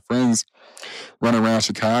me and my friends running around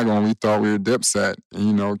Chicago, and we thought we were Dipset.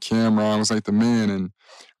 And Cameron was like the man, and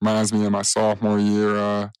reminds me of my sophomore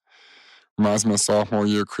year.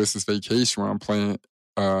 Christmas vacation, where I'm playing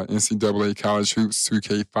NCAA College Hoops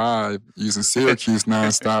 2K5 using Syracuse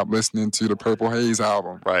nonstop, listening to the Purple Haze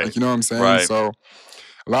album. Right. Like, you know what I'm saying? Right. So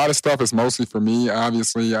a lot of stuff is mostly for me.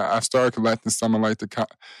 Obviously, I've started collecting some of like the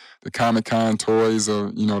Comic-Con toys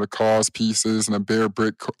of, the Cause pieces and the Bear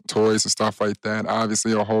Brick toys and stuff like that.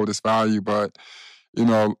 Obviously, it'll hold its value, but,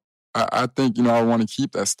 I think, I want to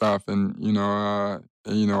keep that stuff and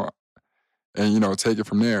take it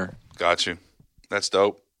from there. Got you. That's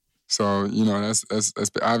dope. So, that's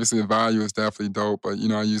obviously the value is definitely dope, but,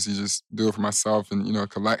 I usually just do it for myself and, a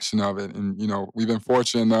collection of it. And, we've been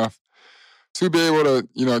fortunate enough to be able to,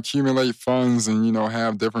 accumulate funds and,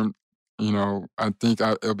 have different, I think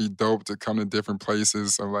it'll be dope to come to different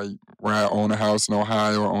places. So, like, where I own a house in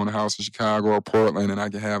Ohio or own a house in Chicago or Portland, and I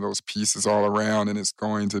can have those pieces all around, and it's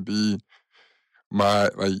going to be my,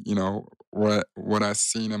 like, what I've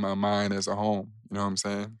seen in my mind as a home. You know what I'm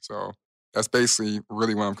saying? So that's basically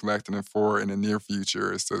really what I'm collecting it for in the near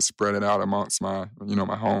future, is to spread it out amongst my,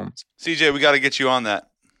 my homes. CJ, we got to get you on that.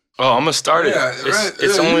 Oh, I'm going to start it.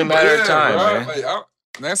 It's only a matter of time, man. Like,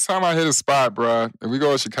 next time I hit a spot, bro, if we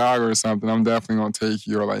go to Chicago or something, I'm definitely going to take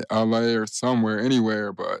you, or like LA or somewhere,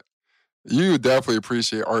 anywhere, but you would definitely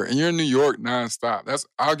appreciate art. And you're in New York nonstop.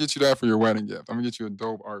 I'll get you that for your wedding gift. I'm going to get you a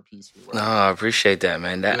dope art piece for your wedding. No, I appreciate that,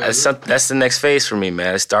 man. That's the next phase for me,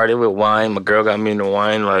 man. I started with wine. My girl got me into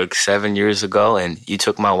wine like 7 years ago, and you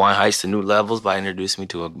took my wine heist to new levels by introducing me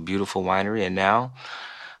to a beautiful winery, and now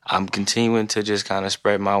I'm continuing to just kind of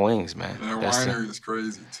spread my wings, man. And winery is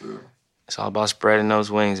crazy, too. It's all about spreading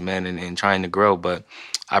those wings, man, and trying to grow. But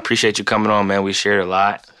I appreciate you coming on, man. We shared a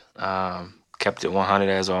lot. Kept it 100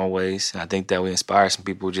 as always. And I think that we inspire some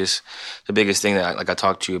people. Just the biggest thing that, like I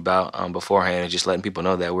talked to you about beforehand, is just letting people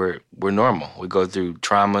know that we're normal. We go through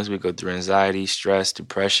traumas, we go through anxiety, stress,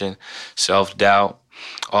 depression, self-doubt,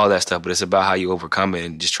 all that stuff. But it's about how you overcome it,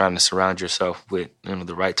 and just trying to surround yourself with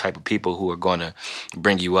the right type of people who are going to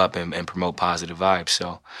bring you up and promote positive vibes.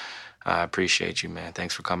 So I appreciate you, man.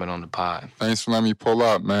 Thanks for coming on the pod. Thanks for letting me pull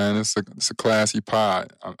up, man. It's a classy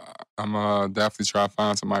pod. I'm definitely trying to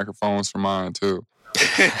find some microphones for mine too.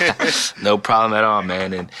 No problem at all,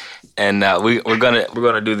 man. And we're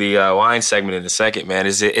gonna do the wine segment in a second, man.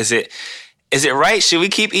 Is it right? Should we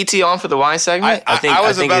keep ET on for the wine segment? I think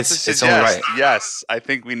it's only right. Yes, I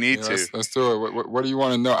think we need to. Let's do it. What do you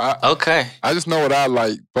want to know? Okay. I just know what I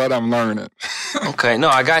like, but I'm learning. Okay. No,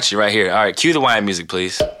 I got you right here. All right, cue the wine music,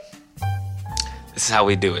 please. This is how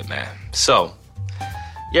we do it, man. So,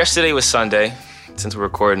 yesterday was Sunday. since we're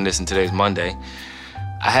recording this and today's Monday,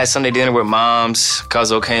 I had Sunday dinner with moms.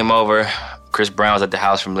 Cuzzo came over. Chris Brown was at the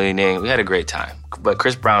house from leaning. We had a great time. But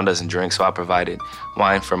Chris Brown doesn't drink, so I provided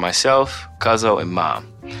wine for myself, Cuzzo, and Mom.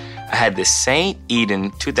 I had the St.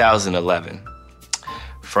 Eden 2011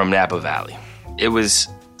 from Napa Valley. It was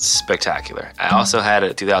spectacular. I also had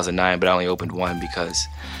a 2009, but I only opened one because,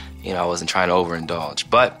 I wasn't trying to overindulge.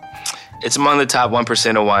 But it's among the top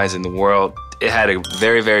 1% of wines in the world. It had a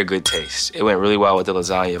very, very good taste. It went really well with the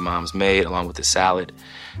lasagna Mom's made, along with the salad.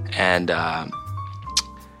 And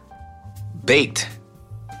baked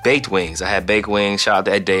wings. I had baked wings. Shout out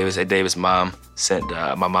to Ed Davis. Ed Davis' mom sent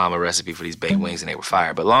my mom a recipe for these baked wings, and they were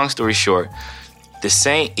fire. But long story short, the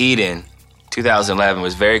St. Eden 2011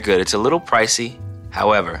 was very good. It's a little pricey.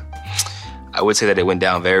 However, I would say that it went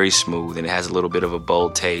down very smooth, and it has a little bit of a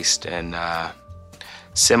bold taste and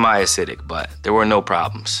semi-acidic, but there were no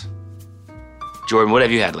problems. Jordan, what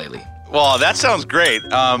have you had lately? Well, that sounds great.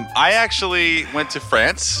 I actually went to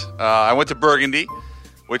France. I went to Burgundy,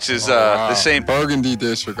 which is the same Burgundy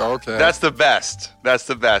district. Okay, that's the best.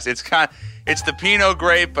 It's the Pinot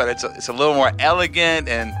grape, but it's a little more elegant.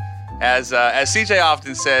 And as CJ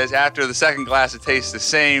often says, after the second glass, it tastes the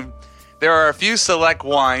same. There are a few select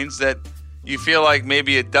wines that you feel like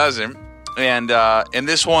maybe it doesn't, and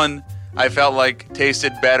this one I felt like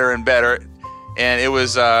tasted better and better, and it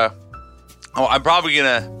was. I'm probably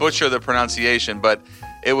gonna butcher the pronunciation, but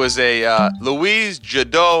it was a Louise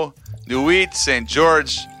Jadot Nuit Saint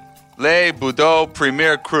George Le Boudot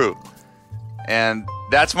Premier Cru, and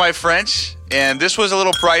that's my French. And this was a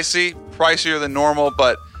little pricier than normal,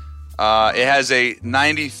 but it has a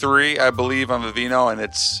 93, I believe, on Vivino, and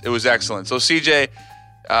it was excellent. So CJ,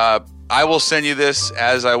 I will send you this,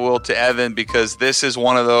 as I will to Evan, because this is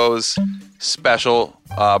one of those special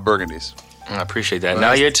Burgundies. I appreciate that.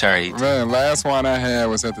 Now your turn. Man, last wine I had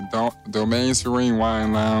was at the Domaine Serene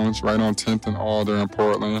Wine Lounge right on 10th and Alder in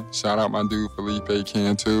Portland. Shout out my dude Felipe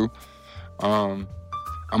Cantu. I'm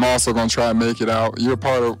also going to try and make it out. You're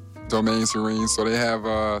part of Domaine Serene, so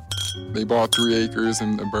they bought 3 acres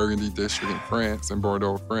in the Burgundy district in France, in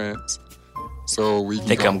Bordeaux, France. So we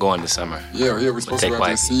can I'm going this summer. Yeah, we're supposed to go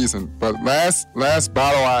this season. But last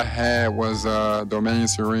bottle I had was Domaine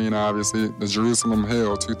Serene, obviously, the Jerusalem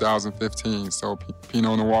Hill 2015. So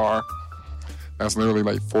Pinot Noir. That's literally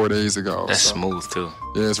like 4 days ago. That's smooth too.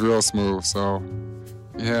 Yeah, it's real smooth. So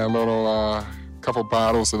we had a little couple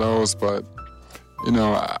bottles of those, but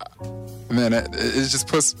man, it just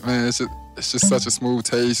puts, man, it's just such a smooth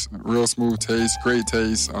taste, real smooth taste, great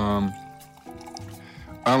taste.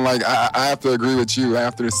 Unlike, I have to agree with you.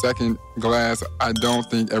 After the second glass, I don't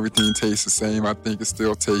think everything tastes the same. I think it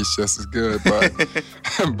still tastes just as good. But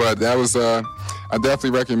but that was, I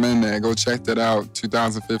definitely recommend that. Go check that out.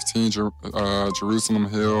 2015 Jerusalem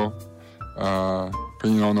Hill,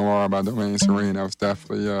 Pinot Noir by Domaine Serene. That was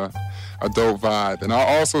definitely a dope vibe. And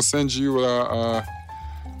I'll also send you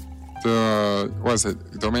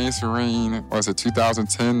Domaine Serene,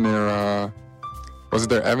 2010, was it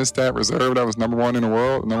their Evenstad Reserve that was number 1 in the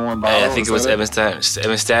world? Number 1 bottle? I think it was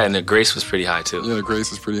Evenstad, and the Grace was pretty high too. Yeah, the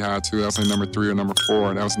Grace was pretty high too. That was like number 3 or number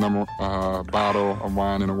 4. That was the number bottle of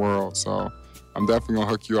wine in the world. So I'm definitely going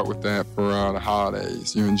to hook you up with that for the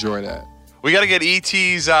holidays. You enjoy that. We got to get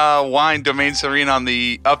ET's wine, Domaine Serene, on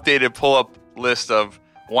the updated pull-up list of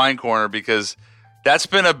Wine Corner, because that's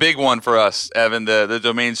been a big one for us, Evan, the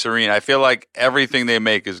Domaine Serene. I feel like everything they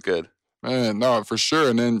make is good. Man, no, for sure.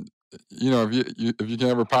 And then, if you can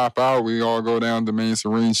ever pop out, we all go down to Domaine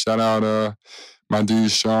Serene. Shout out my dude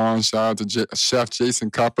Sean. Shout out to Chef Jason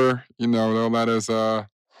Cupper. They'll let us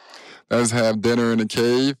have dinner in the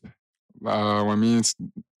cave. When me and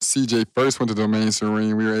CJ first went to Domaine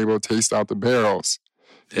Serene, we were able to taste out the barrels.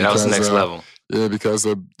 Yeah, that was the next level. Yeah, because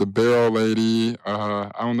of the barrel lady,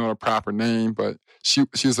 I don't know the proper name, but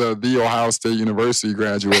she's the Ohio State University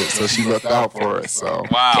graduate, so she looked out for us. So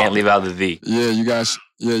wow, can't leave out the V. Yeah, you got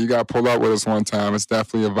to pull up with us one time. It's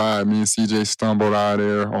definitely a vibe. Me and CJ stumbled out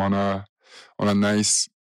there on a nice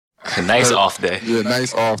off day. Yeah,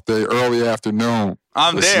 nice off day, early afternoon.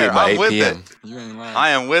 I'm there. I'm with it. You ain't lying.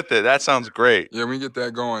 I am with it. That sounds great. Yeah, we get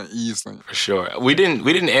that going easily. For sure. We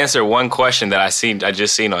didn't answer one question that I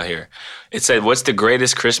just seen on here. It said, "What's the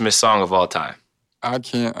greatest Christmas song of all time?" I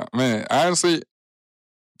can't, man. Honestly,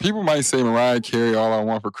 people might say Mariah Carey, "All I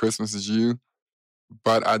Want for Christmas Is You,"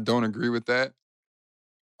 but I don't agree with that.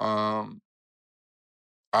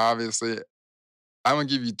 Obviously, I'm gonna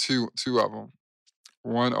give you two of them.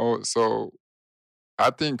 So I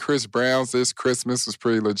think Chris Brown's "This Christmas" was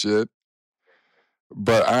pretty legit.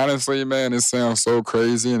 But honestly, man, it sounds so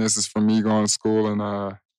crazy, and this is for me going to school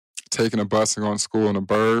and taking a bus and going to school in the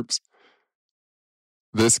burbs.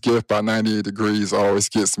 This Gift by 98 Degrees always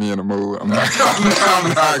gets me in the mood. I'm not gonna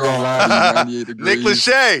lie to you. 98 Degrees. Nick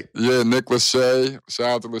Lachey. Yeah, Nick Lachey. Shout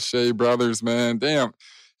out to Lachey brothers, man. Damn.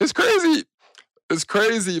 It's crazy. It's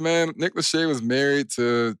crazy, man. Nick Lachey was married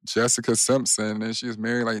to Jessica Simpson, and she was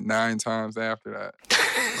married like 9 times after that.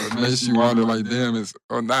 It makes you wonder, like, damn,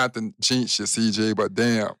 not the jinx shit, CJ, but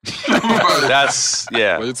damn. That's,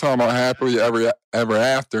 yeah. Well, you're talking about happily ever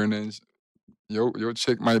after, and then your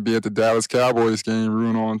chick might be at the Dallas Cowboys game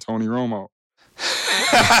rooting on Tony Romo.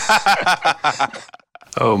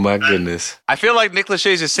 Oh, my goodness. I feel like Nick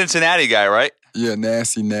Lachey's a Cincinnati guy, right? Yeah,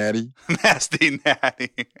 Nasty Natty. Nasty Natty.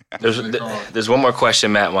 There's one more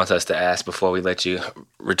question Matt wants us to ask before we let you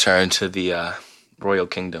return to the Royal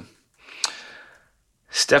Kingdom.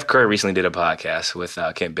 Steph Curry recently did a podcast with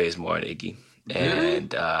Kent Bazemore and Iggy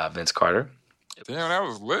and Vince Carter. Damn, that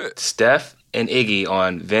was lit. Steph and Iggy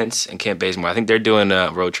on Vince and Kent Bazemore. I think they're doing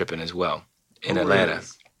road tripping as well in Atlanta.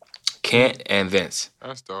 Is? Kent and Vince.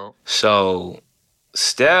 That's dope. So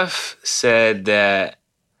Steph said that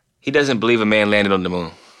he doesn't believe a man landed on the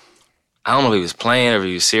moon. I don't know if he was playing or if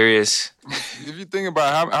he was serious. If you think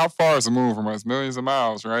about how far is the moon from us, millions of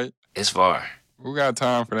miles, right? It's far. Who got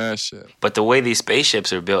time for that shit? But the way these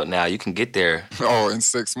spaceships are built now, you can get there. Oh, in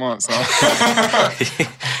 6 months,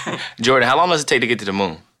 huh? Jordan, how long does it take to get to the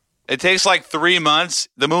moon? It takes like 3 months.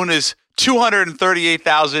 The moon is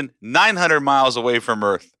 238,900 miles away from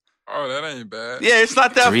Earth. Oh, that ain't bad. Yeah, it's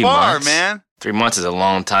not that 3 far, months? man. 3 months is a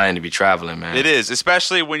long time to be traveling, man. It is,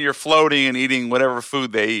 especially when you're floating and eating whatever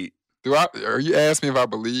food they eat. Are you asking me if I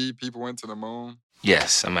believe people went to the moon?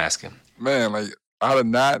 Yes, I'm asking. Man, like, out of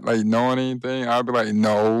not, like, knowing anything, I'd be like,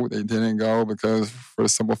 no, they didn't go because for the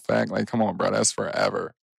simple fact, like, come on, bro, that's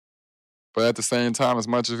forever. But at the same time, as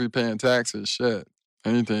much as we paying taxes, shit,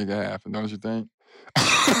 anything can happen, don't you think?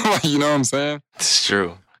 Like, you know what I'm saying? It's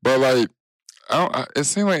true. But, like, it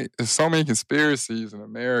seems like there's so many conspiracies in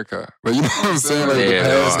America. Like, you know what I'm saying? Like, the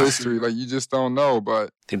past history, like, you just don't know,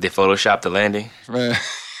 but... Think they photoshopped the landing? Man,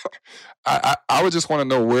 I would just want to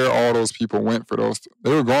know where all those people went for those...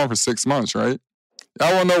 They were gone for 6 months, right?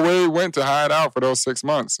 I want to know where they went to hide out for those 6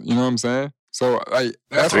 months. You know what I'm saying? So, like...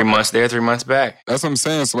 That's 3 months there, 3 months back. That's what I'm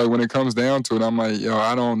saying. So, like, when it comes down to it, I'm like, yo,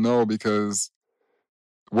 I don't know because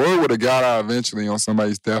word would have got out eventually on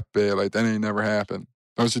somebody's deathbed. Like, that ain't never happened.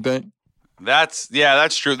 Don't you think? That's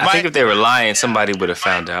true. I think if they were lying, somebody would have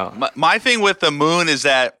found out. My thing with the moon is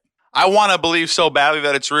that I want to believe so badly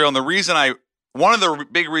that it's real. And one of the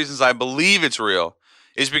big reasons I believe it's real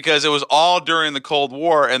is because it was all during the Cold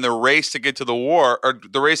War, and the race to get to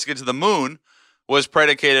the moon was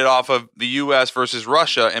predicated off of the U.S. versus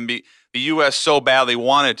Russia, and the U.S. so badly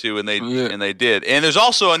wanted to, and they did. And there's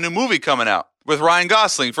also a new movie coming out with Ryan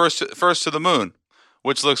Gosling, First to the Moon,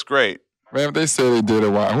 which looks great. Man, if they say they did it,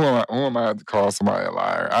 who am I to call somebody a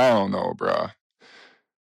liar? I don't know, bro.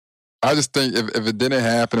 I just think if it didn't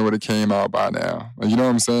happen, it would have came out by now. Like, you know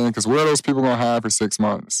what I'm saying? Because where are those people going to hide for 6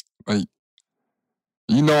 months? Like,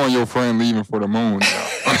 you knowing your friend leaving for the moon. You know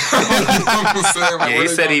what I'm saying? Like, yeah, he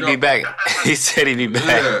said he'd be back. He said he'd be back.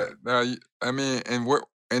 Yeah. Now, I mean,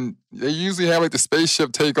 and they usually have like the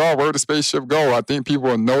spaceship take off. Where'd the spaceship go? I think people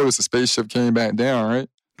will notice the spaceship came back down, right?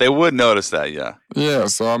 They would notice that, yeah. Yeah,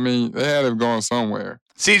 so I mean, they had it going somewhere.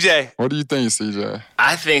 CJ. What do you think, CJ?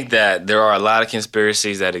 I think that there are a lot of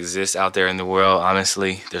conspiracies that exist out there in the world,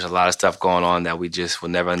 honestly. There's a lot of stuff going on that we just will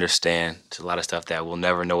never understand. There's a lot of stuff that we'll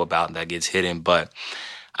never know about and that gets hidden. But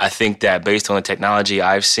I think that based on the technology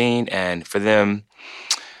I've seen, and for them,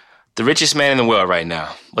 the richest man in the world right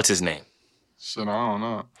now, what's his name? Shit, I don't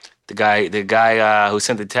know. The guy who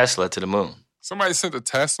sent the Tesla to the moon. Somebody sent the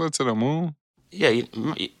Tesla to the moon? Yeah,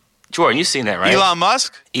 Jordan, you've seen that, right? Elon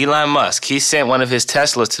Musk? Elon Musk. He sent one of his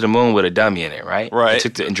Teslas to the moon with a dummy in it, right? Right.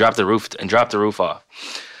 And dropped the roof off.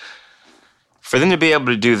 For them to be able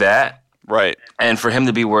to do that, right, and for him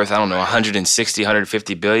to be worth, I don't know, 160,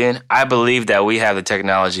 150 billion, I believe that we have the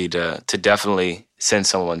technology to definitely send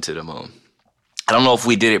someone to the moon. I don't know if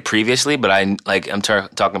we did it previously, but I'm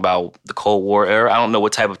talking about the Cold War era. I don't know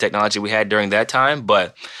what type of technology we had during that time,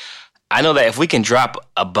 but I know that if we can drop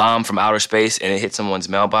a bomb from outer space and it hits someone's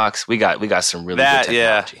mailbox, we got some really good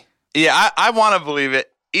technology. Yeah, I want to believe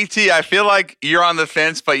it. E.T., I feel like you're on the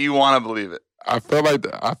fence, but you want to believe it. I feel like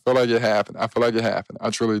it happened. I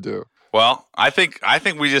truly do. Well, I think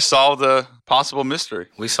we just solved a possible mystery.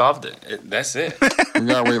 We solved it. That's it. We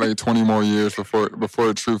gotta wait like 20 more years before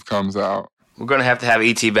the truth comes out. We're gonna have to have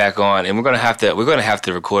ET back on, and we're gonna have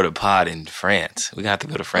to record a pod in France. We're gonna have to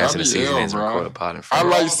go to France in the season and record a pod in France. I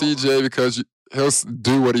like CJ because he'll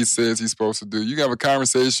do what he says he's supposed to do. You can have a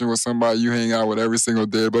conversation with somebody you hang out with every single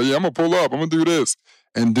day, but yeah, I'm gonna pull up, I'm gonna do this.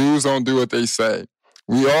 And dudes don't do what they say.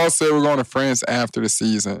 We all said we're going to France after the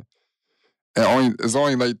season. And there's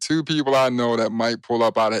only like 2 people I know that might pull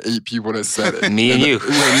up out of 8 people that said it. Me and you.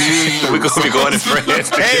 We're going to be going to France.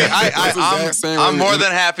 Hey, I'm more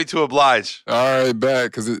than happy to oblige. All right,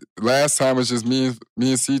 bet. Because last time it was just me and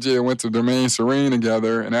CJ went to Domaine Serene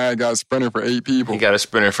together, and I got a sprinter for 8 people. He got a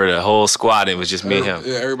sprinter for the whole squad. It was just me and him.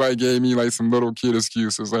 Yeah, everybody gave me like some little kid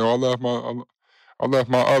excuses. Like, I left my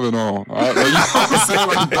oven on. Like, you know what I'm saying?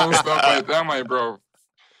 Like dumb stuff like that. I'm like, bro.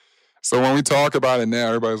 So when we talk about it now,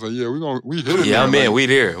 everybody's like, yeah, we hit it. Yeah, I'm in. We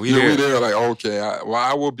there. We there. Like, okay,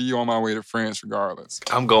 I will be on my way to France regardless.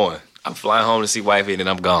 I'm going. I'm flying home to see wifey, and then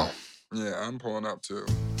I'm gone. Yeah, I'm pulling up too.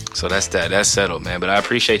 So that's that. That's settled, man. But I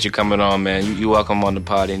appreciate you coming on, man. You welcome on the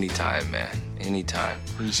pod anytime, man. Anytime.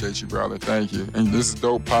 Appreciate you, brother. Thank you. And this is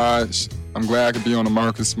dope pod. I'm glad I could be on the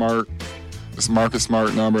Marcus Smart. This Marcus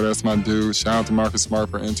Smart number. That's my dude. Shout out to Marcus Smart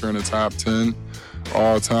for entering the top 10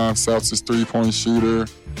 all-time Celtics 3-point shooter.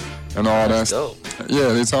 And all that's that. Dope.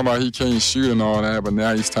 Yeah, they talking about he can't shoot and all that, but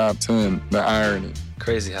now he's top 10. The irony.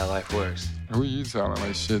 Crazy how life works. Who you telling?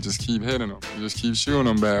 Like, shit, just keep hitting them. Just keep shooting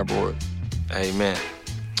them, bad boy. Amen.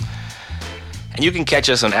 And you can catch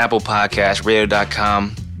us on Apple Podcasts,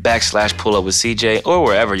 radio.com/pull up with CJ, or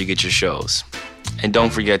wherever you get your shows. And don't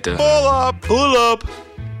forget to pull up.